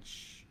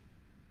strange,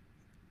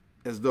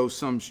 as though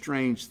some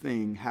strange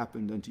thing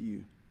happened unto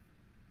you,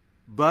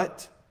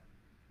 but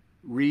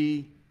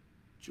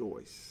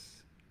rejoice,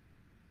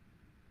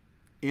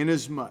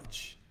 inasmuch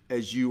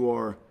as you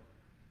are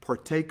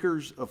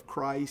partakers of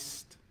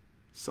Christ's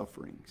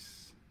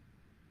sufferings,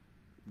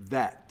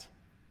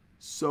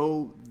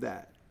 so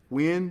that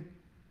when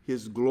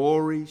His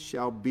glory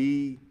shall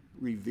be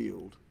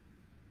revealed.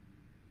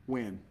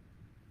 When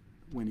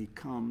He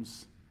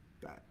comes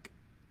back.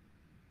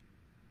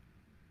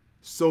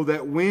 So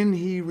that when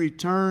He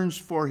returns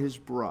for His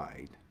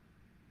bride,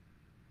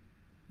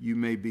 you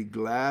may be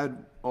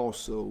glad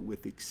also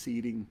with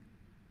exceeding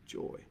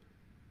joy.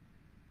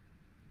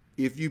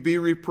 If you be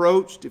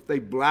reproached, if they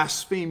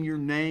blaspheme your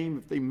name,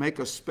 if they make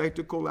a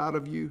spectacle out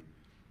of you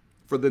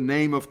for the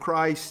name of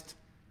Christ,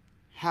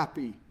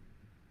 happy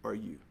are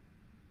you.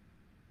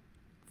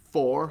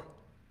 For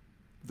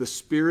the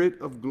Spirit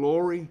of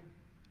glory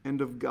and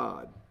of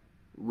God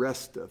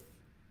resteth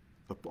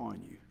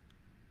upon you.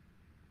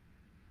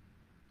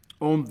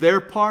 On their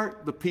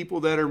part, the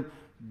people that are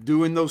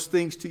doing those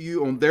things to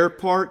you, on their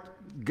part,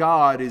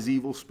 God is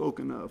evil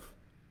spoken of.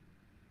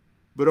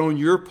 But on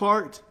your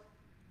part,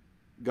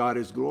 God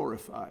is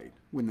glorified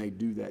when they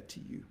do that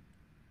to you.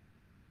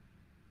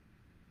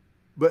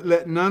 But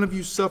let none of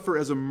you suffer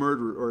as a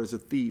murderer or as a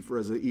thief or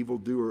as an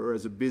evildoer or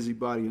as a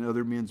busybody in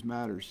other men's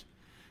matters.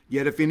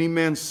 Yet if any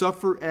man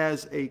suffer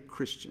as a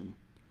Christian,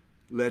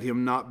 let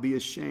him not be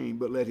ashamed,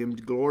 but let him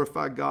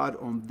glorify God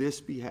on this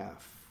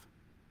behalf.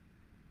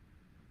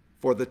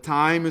 For the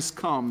time is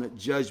come that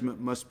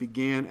judgment must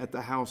begin at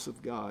the house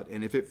of God.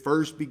 And if it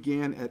first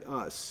began at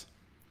us,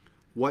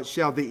 what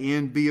shall the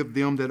end be of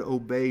them that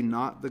obey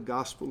not the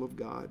gospel of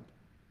God?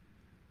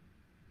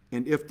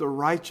 And if the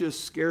righteous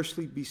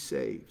scarcely be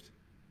saved,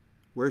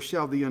 where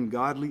shall the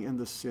ungodly and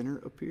the sinner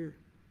appear?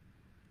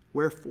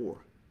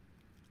 Wherefore,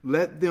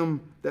 let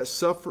them that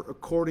suffer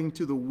according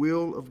to the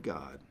will of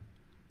God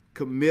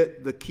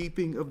commit the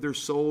keeping of their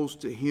souls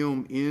to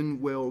Him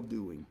in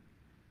well-doing,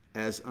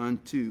 as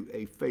unto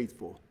a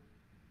faithful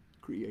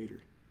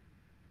Creator.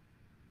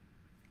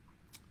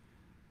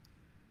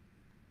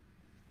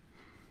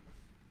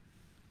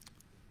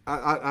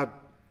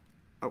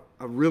 I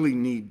really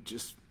need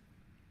just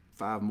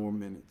 5 more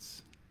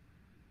minutes.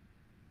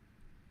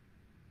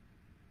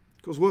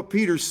 Because what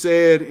Peter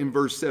said in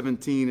verse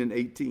 17 and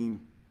 18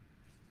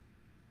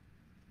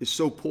 is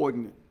so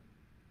poignant.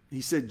 He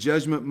said,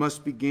 judgment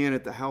must begin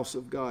at the house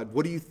of God.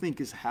 What do you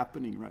think is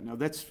happening right now?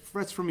 That's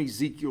from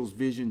Ezekiel's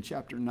vision,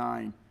 chapter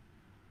 9. I'm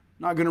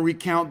not going to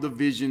recount the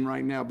vision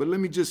right now, but let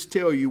me just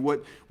tell you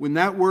when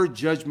that word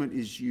judgment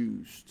is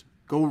used,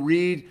 go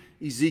read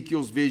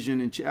Ezekiel's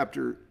vision in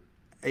chapter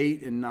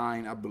 8 and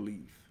 9, I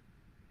believe.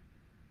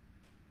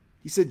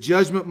 He said,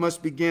 judgment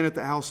must begin at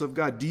the house of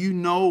God. Do you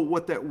know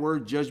what that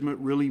word judgment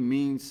really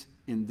means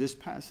in this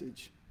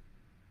passage?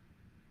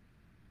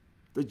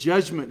 The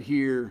judgment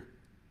here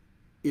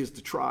is the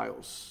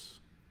trials.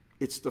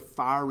 It's the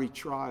fiery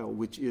trial,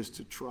 which is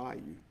to try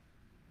you.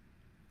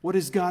 What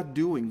is God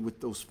doing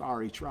with those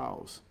fiery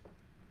trials?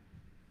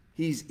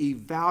 He's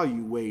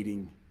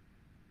evaluating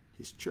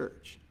his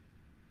church.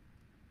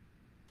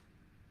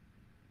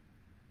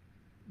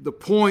 The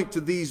point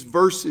to these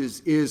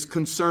verses is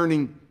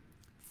concerning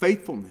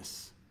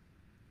faithfulness.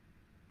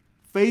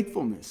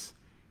 Faithfulness,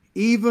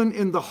 even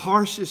in the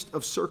harshest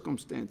of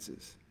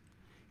circumstances,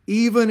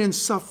 even in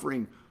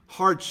suffering,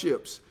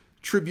 hardships,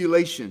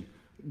 tribulation.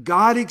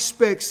 God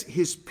expects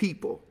his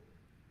people.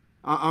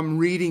 I'm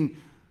reading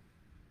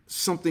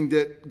something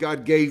that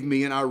God gave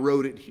me and I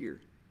wrote it here.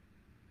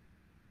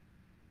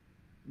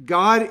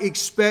 God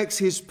expects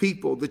his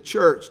people, the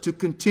church, to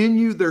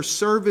continue their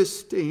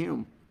service to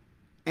him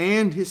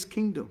and his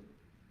kingdom.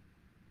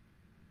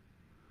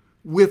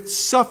 With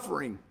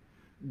suffering,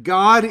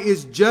 God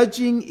is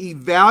judging,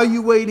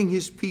 evaluating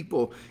his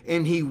people,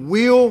 and he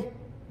will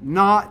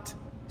not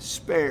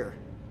spare.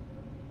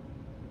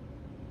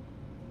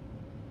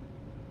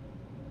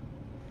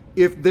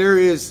 If there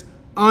is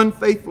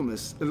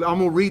unfaithfulness, I'm going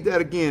to read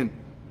that again.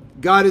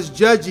 God is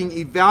judging,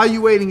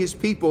 evaluating his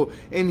people,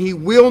 and he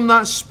will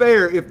not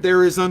spare if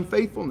there is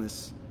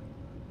unfaithfulness.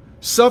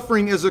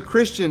 Suffering as a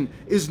Christian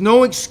is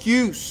no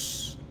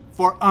excuse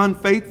for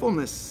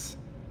unfaithfulness.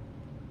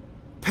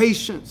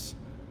 Patience,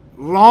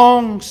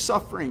 long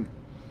suffering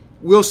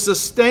will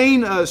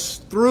sustain us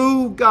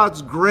through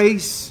God's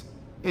grace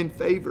and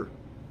favor.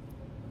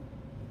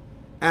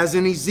 As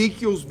in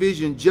Ezekiel's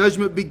vision,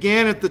 judgment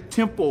began at the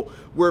temple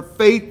where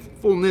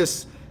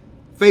faithlessness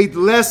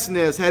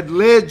had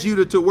led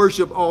Judah to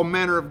worship all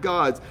manner of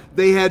gods.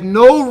 They had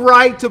no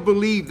right to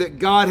believe that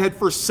God had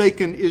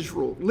forsaken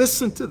Israel.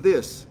 Listen to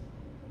this.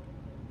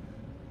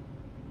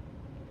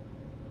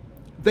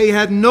 They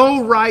had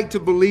no right to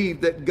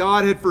believe that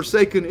God had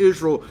forsaken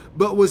Israel,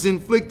 but was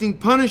inflicting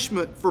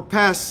punishment for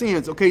past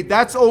sins. Okay,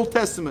 that's Old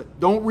Testament.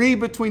 Don't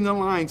read between the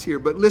lines here,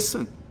 but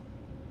listen.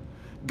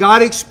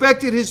 God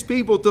expected his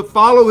people to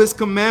follow his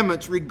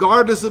commandments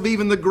regardless of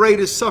even the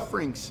greatest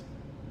sufferings.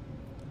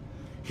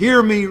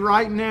 Hear me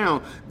right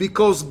now,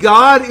 because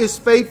God is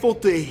faithful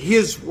to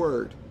his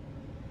word.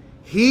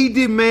 He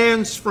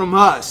demands from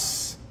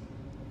us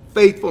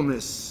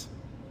faithfulness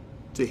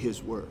to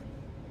his word.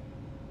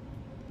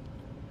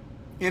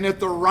 And if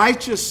the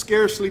righteous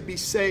scarcely be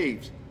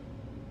saved,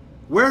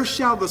 where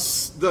shall the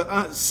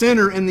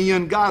sinner and the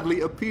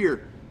ungodly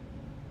appear?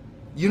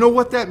 You know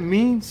what that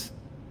means?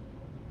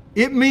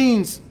 It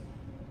means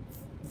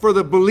for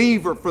the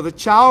believer, for the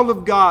child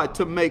of God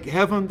to make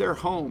heaven their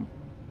home,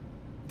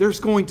 there's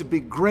going to be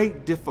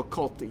great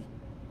difficulty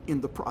in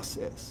the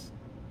process.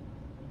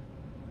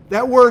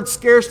 That word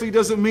scarcely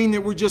doesn't mean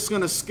that we're just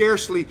going to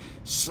scarcely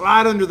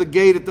slide under the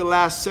gate at the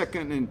last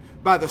second and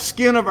by the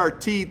skin of our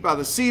teeth, by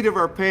the seat of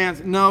our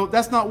pants. No,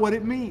 that's not what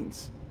it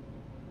means.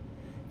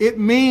 It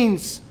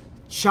means,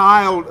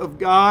 child of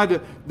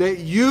God, that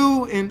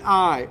you and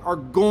I are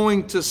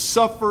going to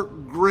suffer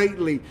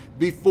greatly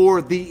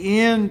before the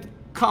end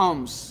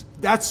comes.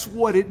 That's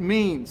what it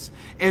means.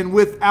 And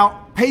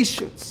without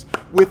patience,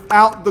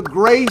 without the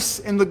grace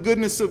and the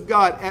goodness of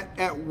God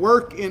at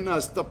work in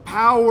us, the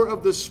power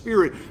of the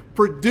Spirit,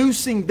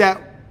 producing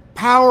that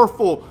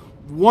powerful,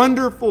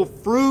 wonderful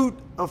fruit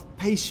of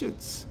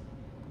patience,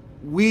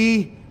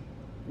 we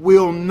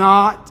will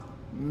not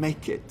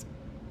make it.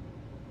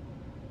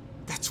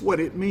 That's what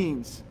it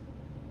means.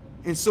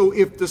 And so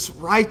if the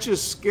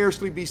righteous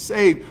scarcely be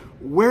saved,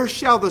 where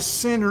shall the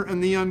sinner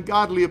and the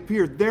ungodly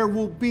appear? There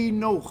will be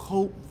no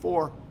hope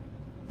for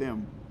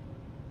them.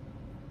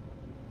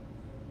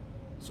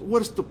 So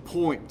what is the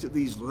point to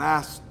these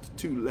last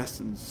 2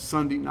 lessons,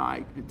 Sunday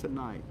night and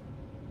tonight?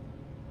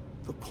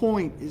 The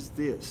point is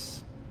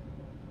this.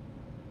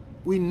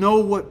 We know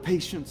what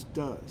patience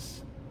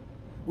does.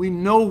 We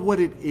know what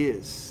it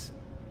is.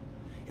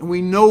 And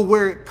we know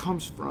where it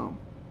comes from.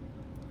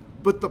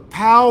 But the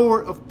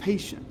power of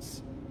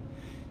patience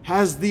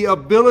has the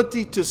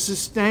ability to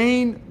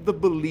sustain the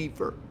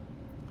believer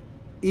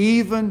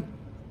even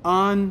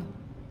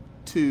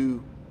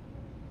unto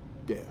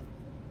death.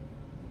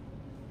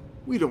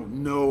 We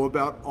don't know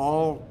about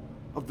all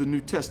of the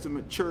New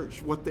Testament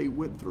church, what they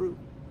went through.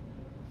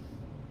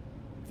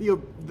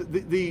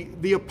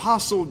 The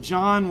Apostle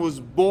John was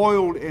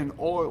boiled in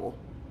oil.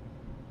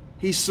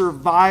 He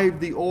survived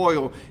the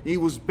oil. He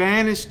was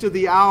banished to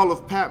the Isle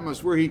of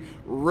Patmos, where he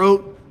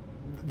wrote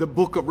the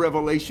book of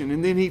Revelation.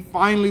 And then he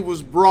finally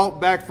was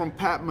brought back from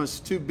Patmos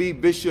to be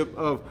bishop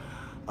of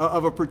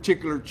a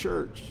particular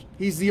church.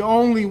 He's the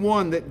only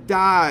one that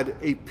died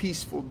a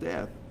peaceful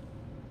death.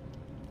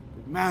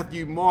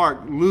 Matthew,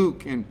 Mark,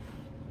 Luke, and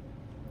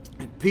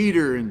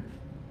Peter, and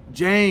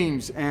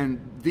James, and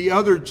the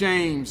other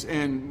James,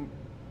 and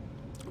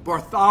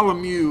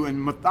Bartholomew,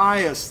 and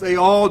Matthias, they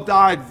all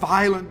died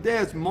violent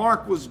deaths.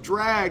 Mark was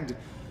dragged.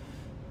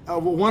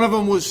 One of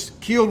them was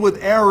killed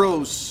with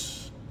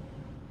arrows.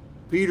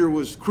 Peter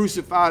was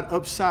crucified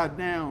upside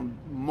down.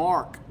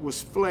 Mark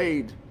was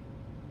flayed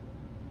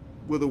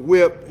with a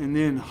whip and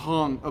then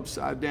hung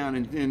upside down.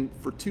 And then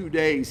for 2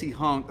 days he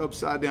hung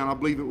upside down. I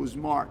believe it was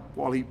Mark,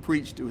 while he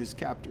preached to his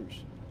captors.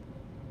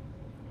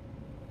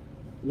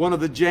 One of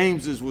the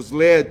Jameses was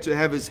led to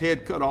have his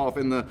head cut off,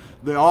 and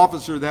the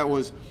officer that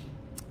was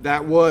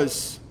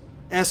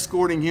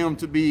escorting him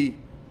to be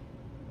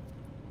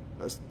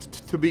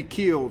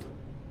killed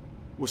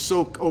was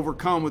so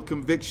overcome with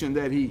conviction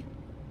that he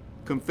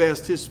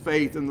confessed his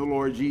faith in the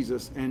Lord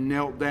Jesus and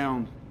knelt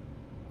down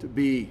to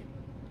be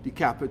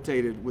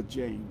decapitated with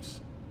James.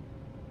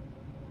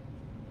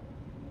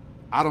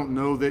 I don't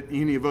know that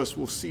any of us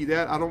will see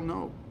that. I don't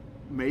know.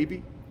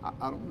 Maybe.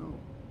 I don't know.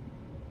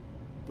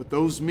 But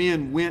those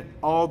men went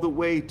all the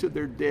way to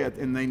their death,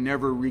 and they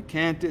never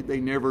recanted. They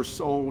never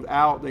sold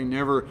out. They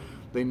never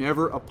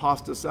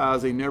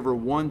apostatized. They never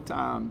one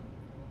time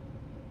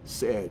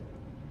said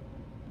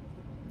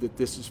that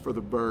this is for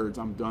the birds.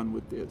 I'm done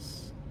with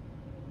this.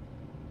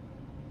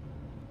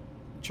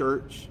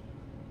 Church,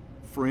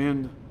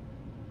 friend,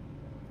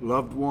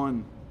 loved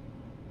one,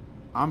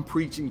 I'm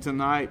preaching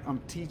tonight, I'm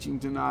teaching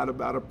tonight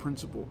about a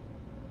principle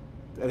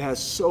that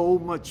has so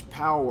much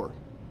power,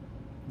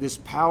 this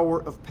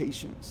power of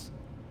patience,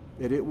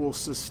 that it will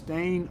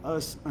sustain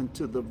us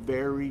unto the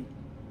very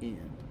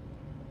end.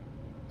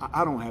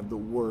 I don't have the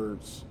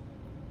words.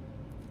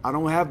 I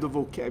don't have the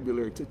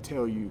vocabulary to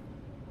tell you.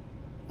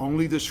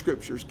 Only the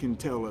scriptures can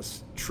tell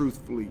us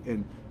truthfully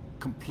and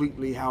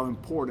completely how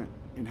important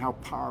and how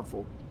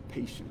powerful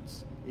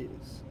patience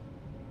is.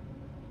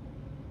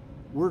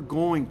 We're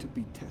going to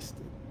be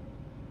tested.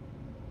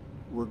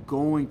 We're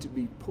going to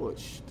be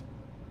pushed.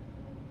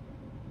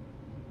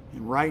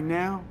 And right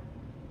now,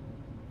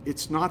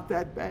 it's not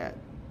that bad.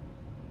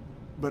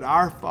 But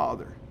our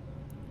Father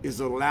is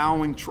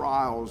allowing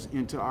trials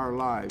into our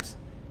lives.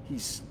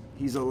 He's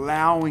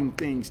allowing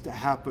things to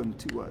happen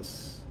to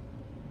us.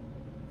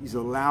 He's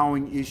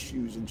allowing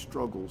issues and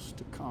struggles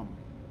to come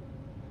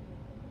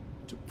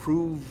to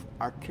prove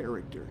our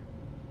character,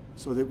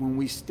 so that when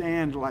we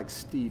stand like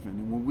Stephen,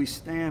 and when we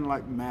stand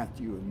like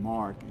Matthew and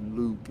Mark and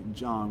Luke and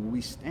John, when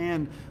we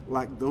stand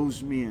like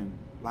those men,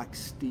 like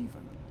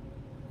Stephen,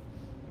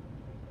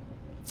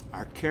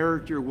 our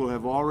character will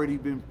have already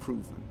been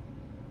proven,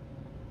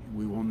 and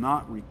we will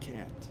not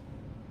recant,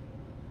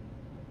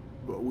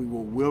 but we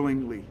will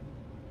willingly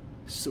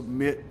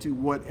submit to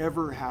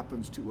whatever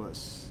happens to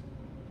us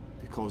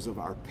because of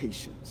our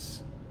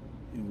patience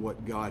in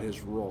what God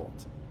has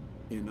wrought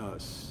in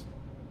us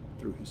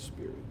through His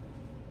Spirit.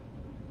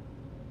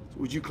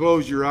 So would you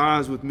close your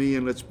eyes with me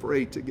and let's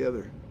pray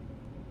together.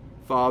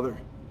 Father,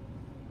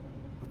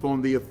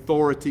 upon the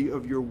authority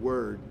of your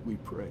word, we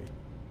pray.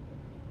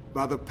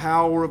 By the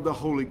power of the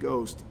Holy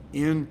Ghost,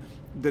 in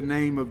the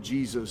name of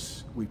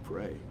Jesus, we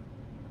pray.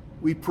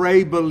 We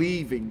pray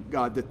believing,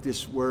 God, that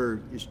this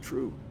word is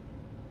true.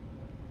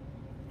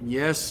 And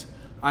yes,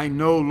 I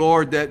know,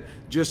 Lord, that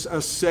just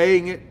us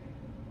saying it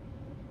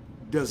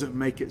doesn't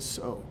make it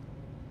so.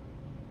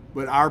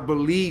 But our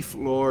belief,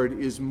 Lord,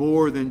 is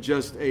more than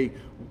just a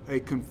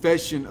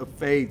confession of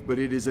faith, but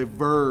it is a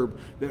verb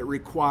that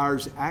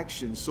requires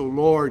action. So,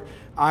 Lord,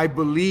 I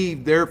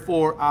believe,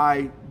 therefore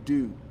I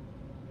do.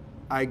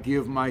 I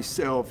give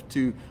myself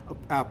to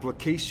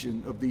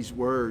application of these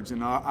words,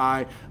 and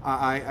I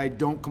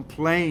don't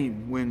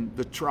complain when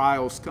the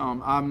trials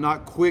come. I'm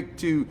not quick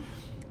to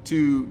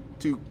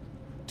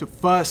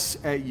fuss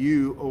at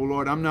you, oh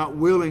Lord. I'm not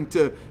willing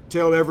to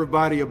tell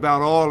everybody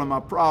about all of my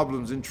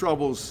problems and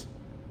troubles.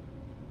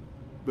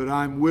 But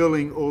I'm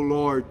willing, O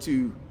Lord,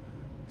 to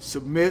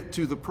submit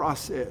to the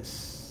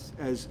process,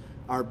 as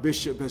our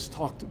bishop has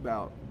talked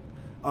about,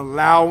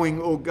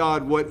 allowing, O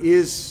God, what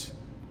is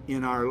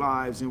in our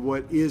lives and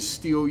what is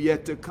still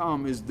yet to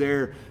come is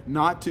there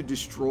not to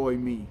destroy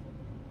me,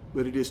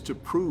 but it is to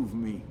prove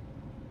me,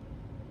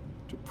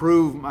 to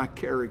prove my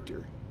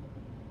character,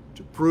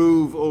 to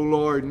prove, O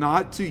Lord,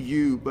 not to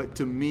you, but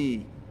to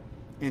me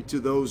and to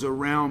those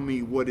around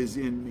me what is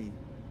in me,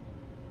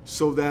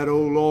 so that,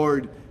 O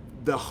Lord,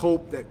 the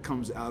hope that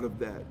comes out of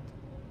that,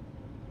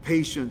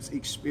 patience,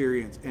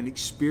 experience, and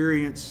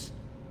experience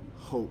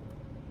hope.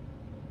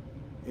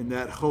 And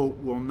that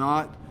hope will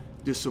not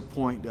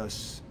disappoint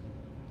us,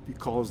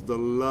 because the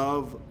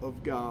love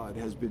of God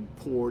has been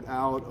poured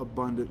out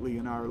abundantly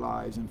in our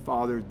lives. And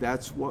Father,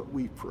 that's what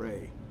we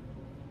pray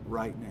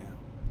right now.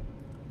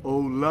 O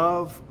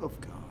love of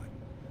God,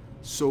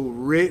 so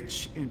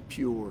rich and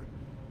pure,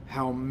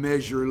 how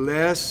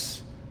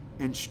measureless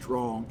and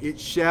strong. It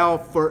shall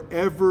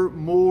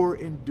forevermore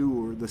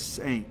endure, the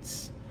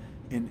saints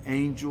and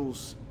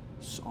angels'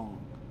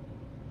 song.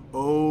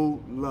 O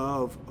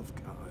love of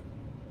God,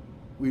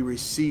 we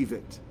receive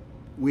it.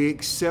 We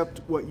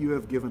accept what you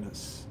have given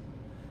us.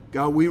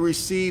 God, we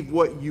receive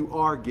what you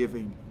are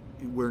giving,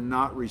 and we're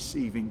not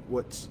receiving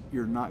what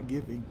you're not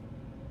giving.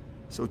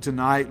 So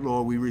tonight,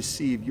 Lord, we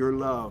receive your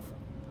love.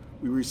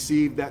 We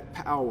receive that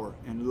power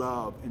and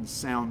love and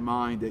sound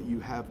mind that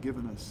you have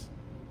given us.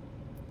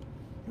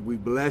 And we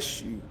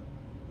bless you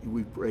and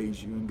we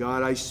praise you. And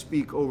God, I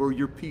speak over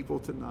your people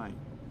tonight,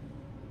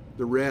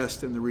 the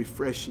rest and the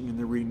refreshing and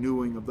the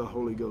renewing of the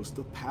Holy Ghost,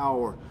 the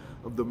power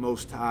of the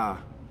Most High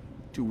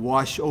to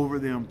wash over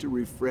them, to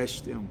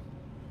refresh them,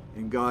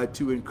 and God,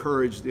 to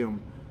encourage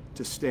them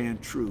to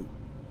stand true,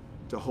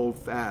 to hold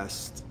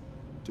fast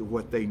to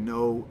what they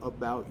know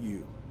about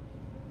you,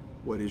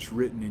 what is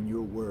written in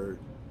your word.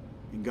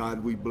 And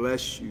God, we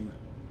bless you,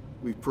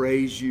 we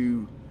praise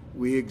you,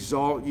 we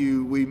exalt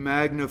you, we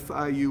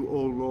magnify you,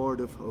 O Lord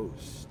of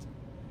hosts.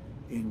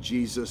 In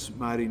Jesus'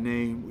 mighty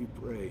name we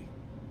pray.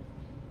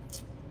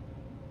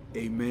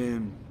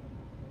 Amen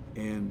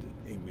and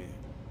amen.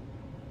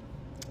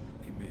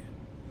 Amen.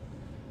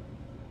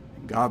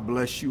 God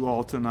bless you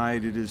all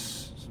tonight. It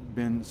has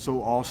been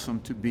so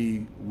awesome to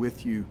be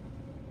with you,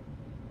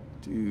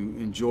 to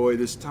enjoy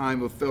this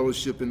time of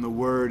fellowship in the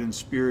Word and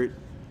Spirit.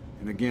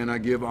 And again, I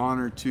give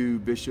honor to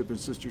Bishop and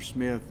Sister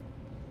Smith.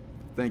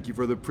 Thank you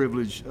for the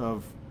privilege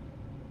of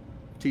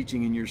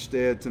teaching in your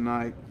stead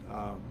tonight.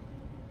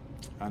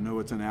 I know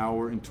it's an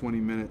hour and 20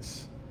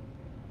 minutes.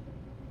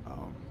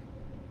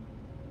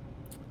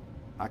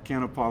 I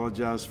can't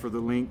apologize for the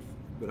length,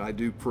 but I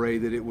do pray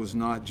that it was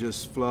not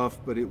just fluff,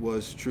 but it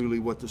was truly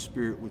what the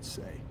Spirit would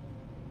say.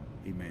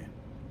 Amen.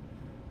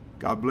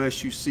 God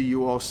bless you. See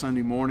you all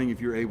Sunday morning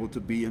if you're able to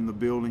be in the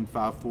building,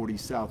 540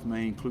 South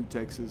Main, Clute,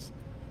 Texas,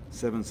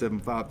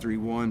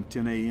 77531,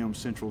 10 a.m.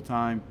 Central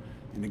Time.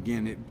 And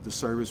again, the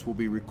service will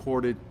be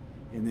recorded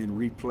and then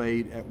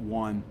replayed at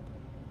 1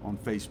 on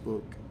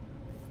Facebook,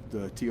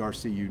 the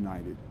TRC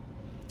United.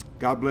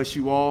 God bless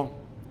you all.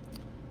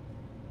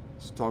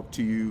 Let's talk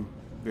to you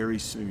very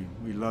soon.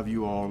 We love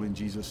you all in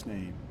Jesus'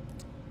 name.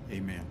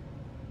 Amen.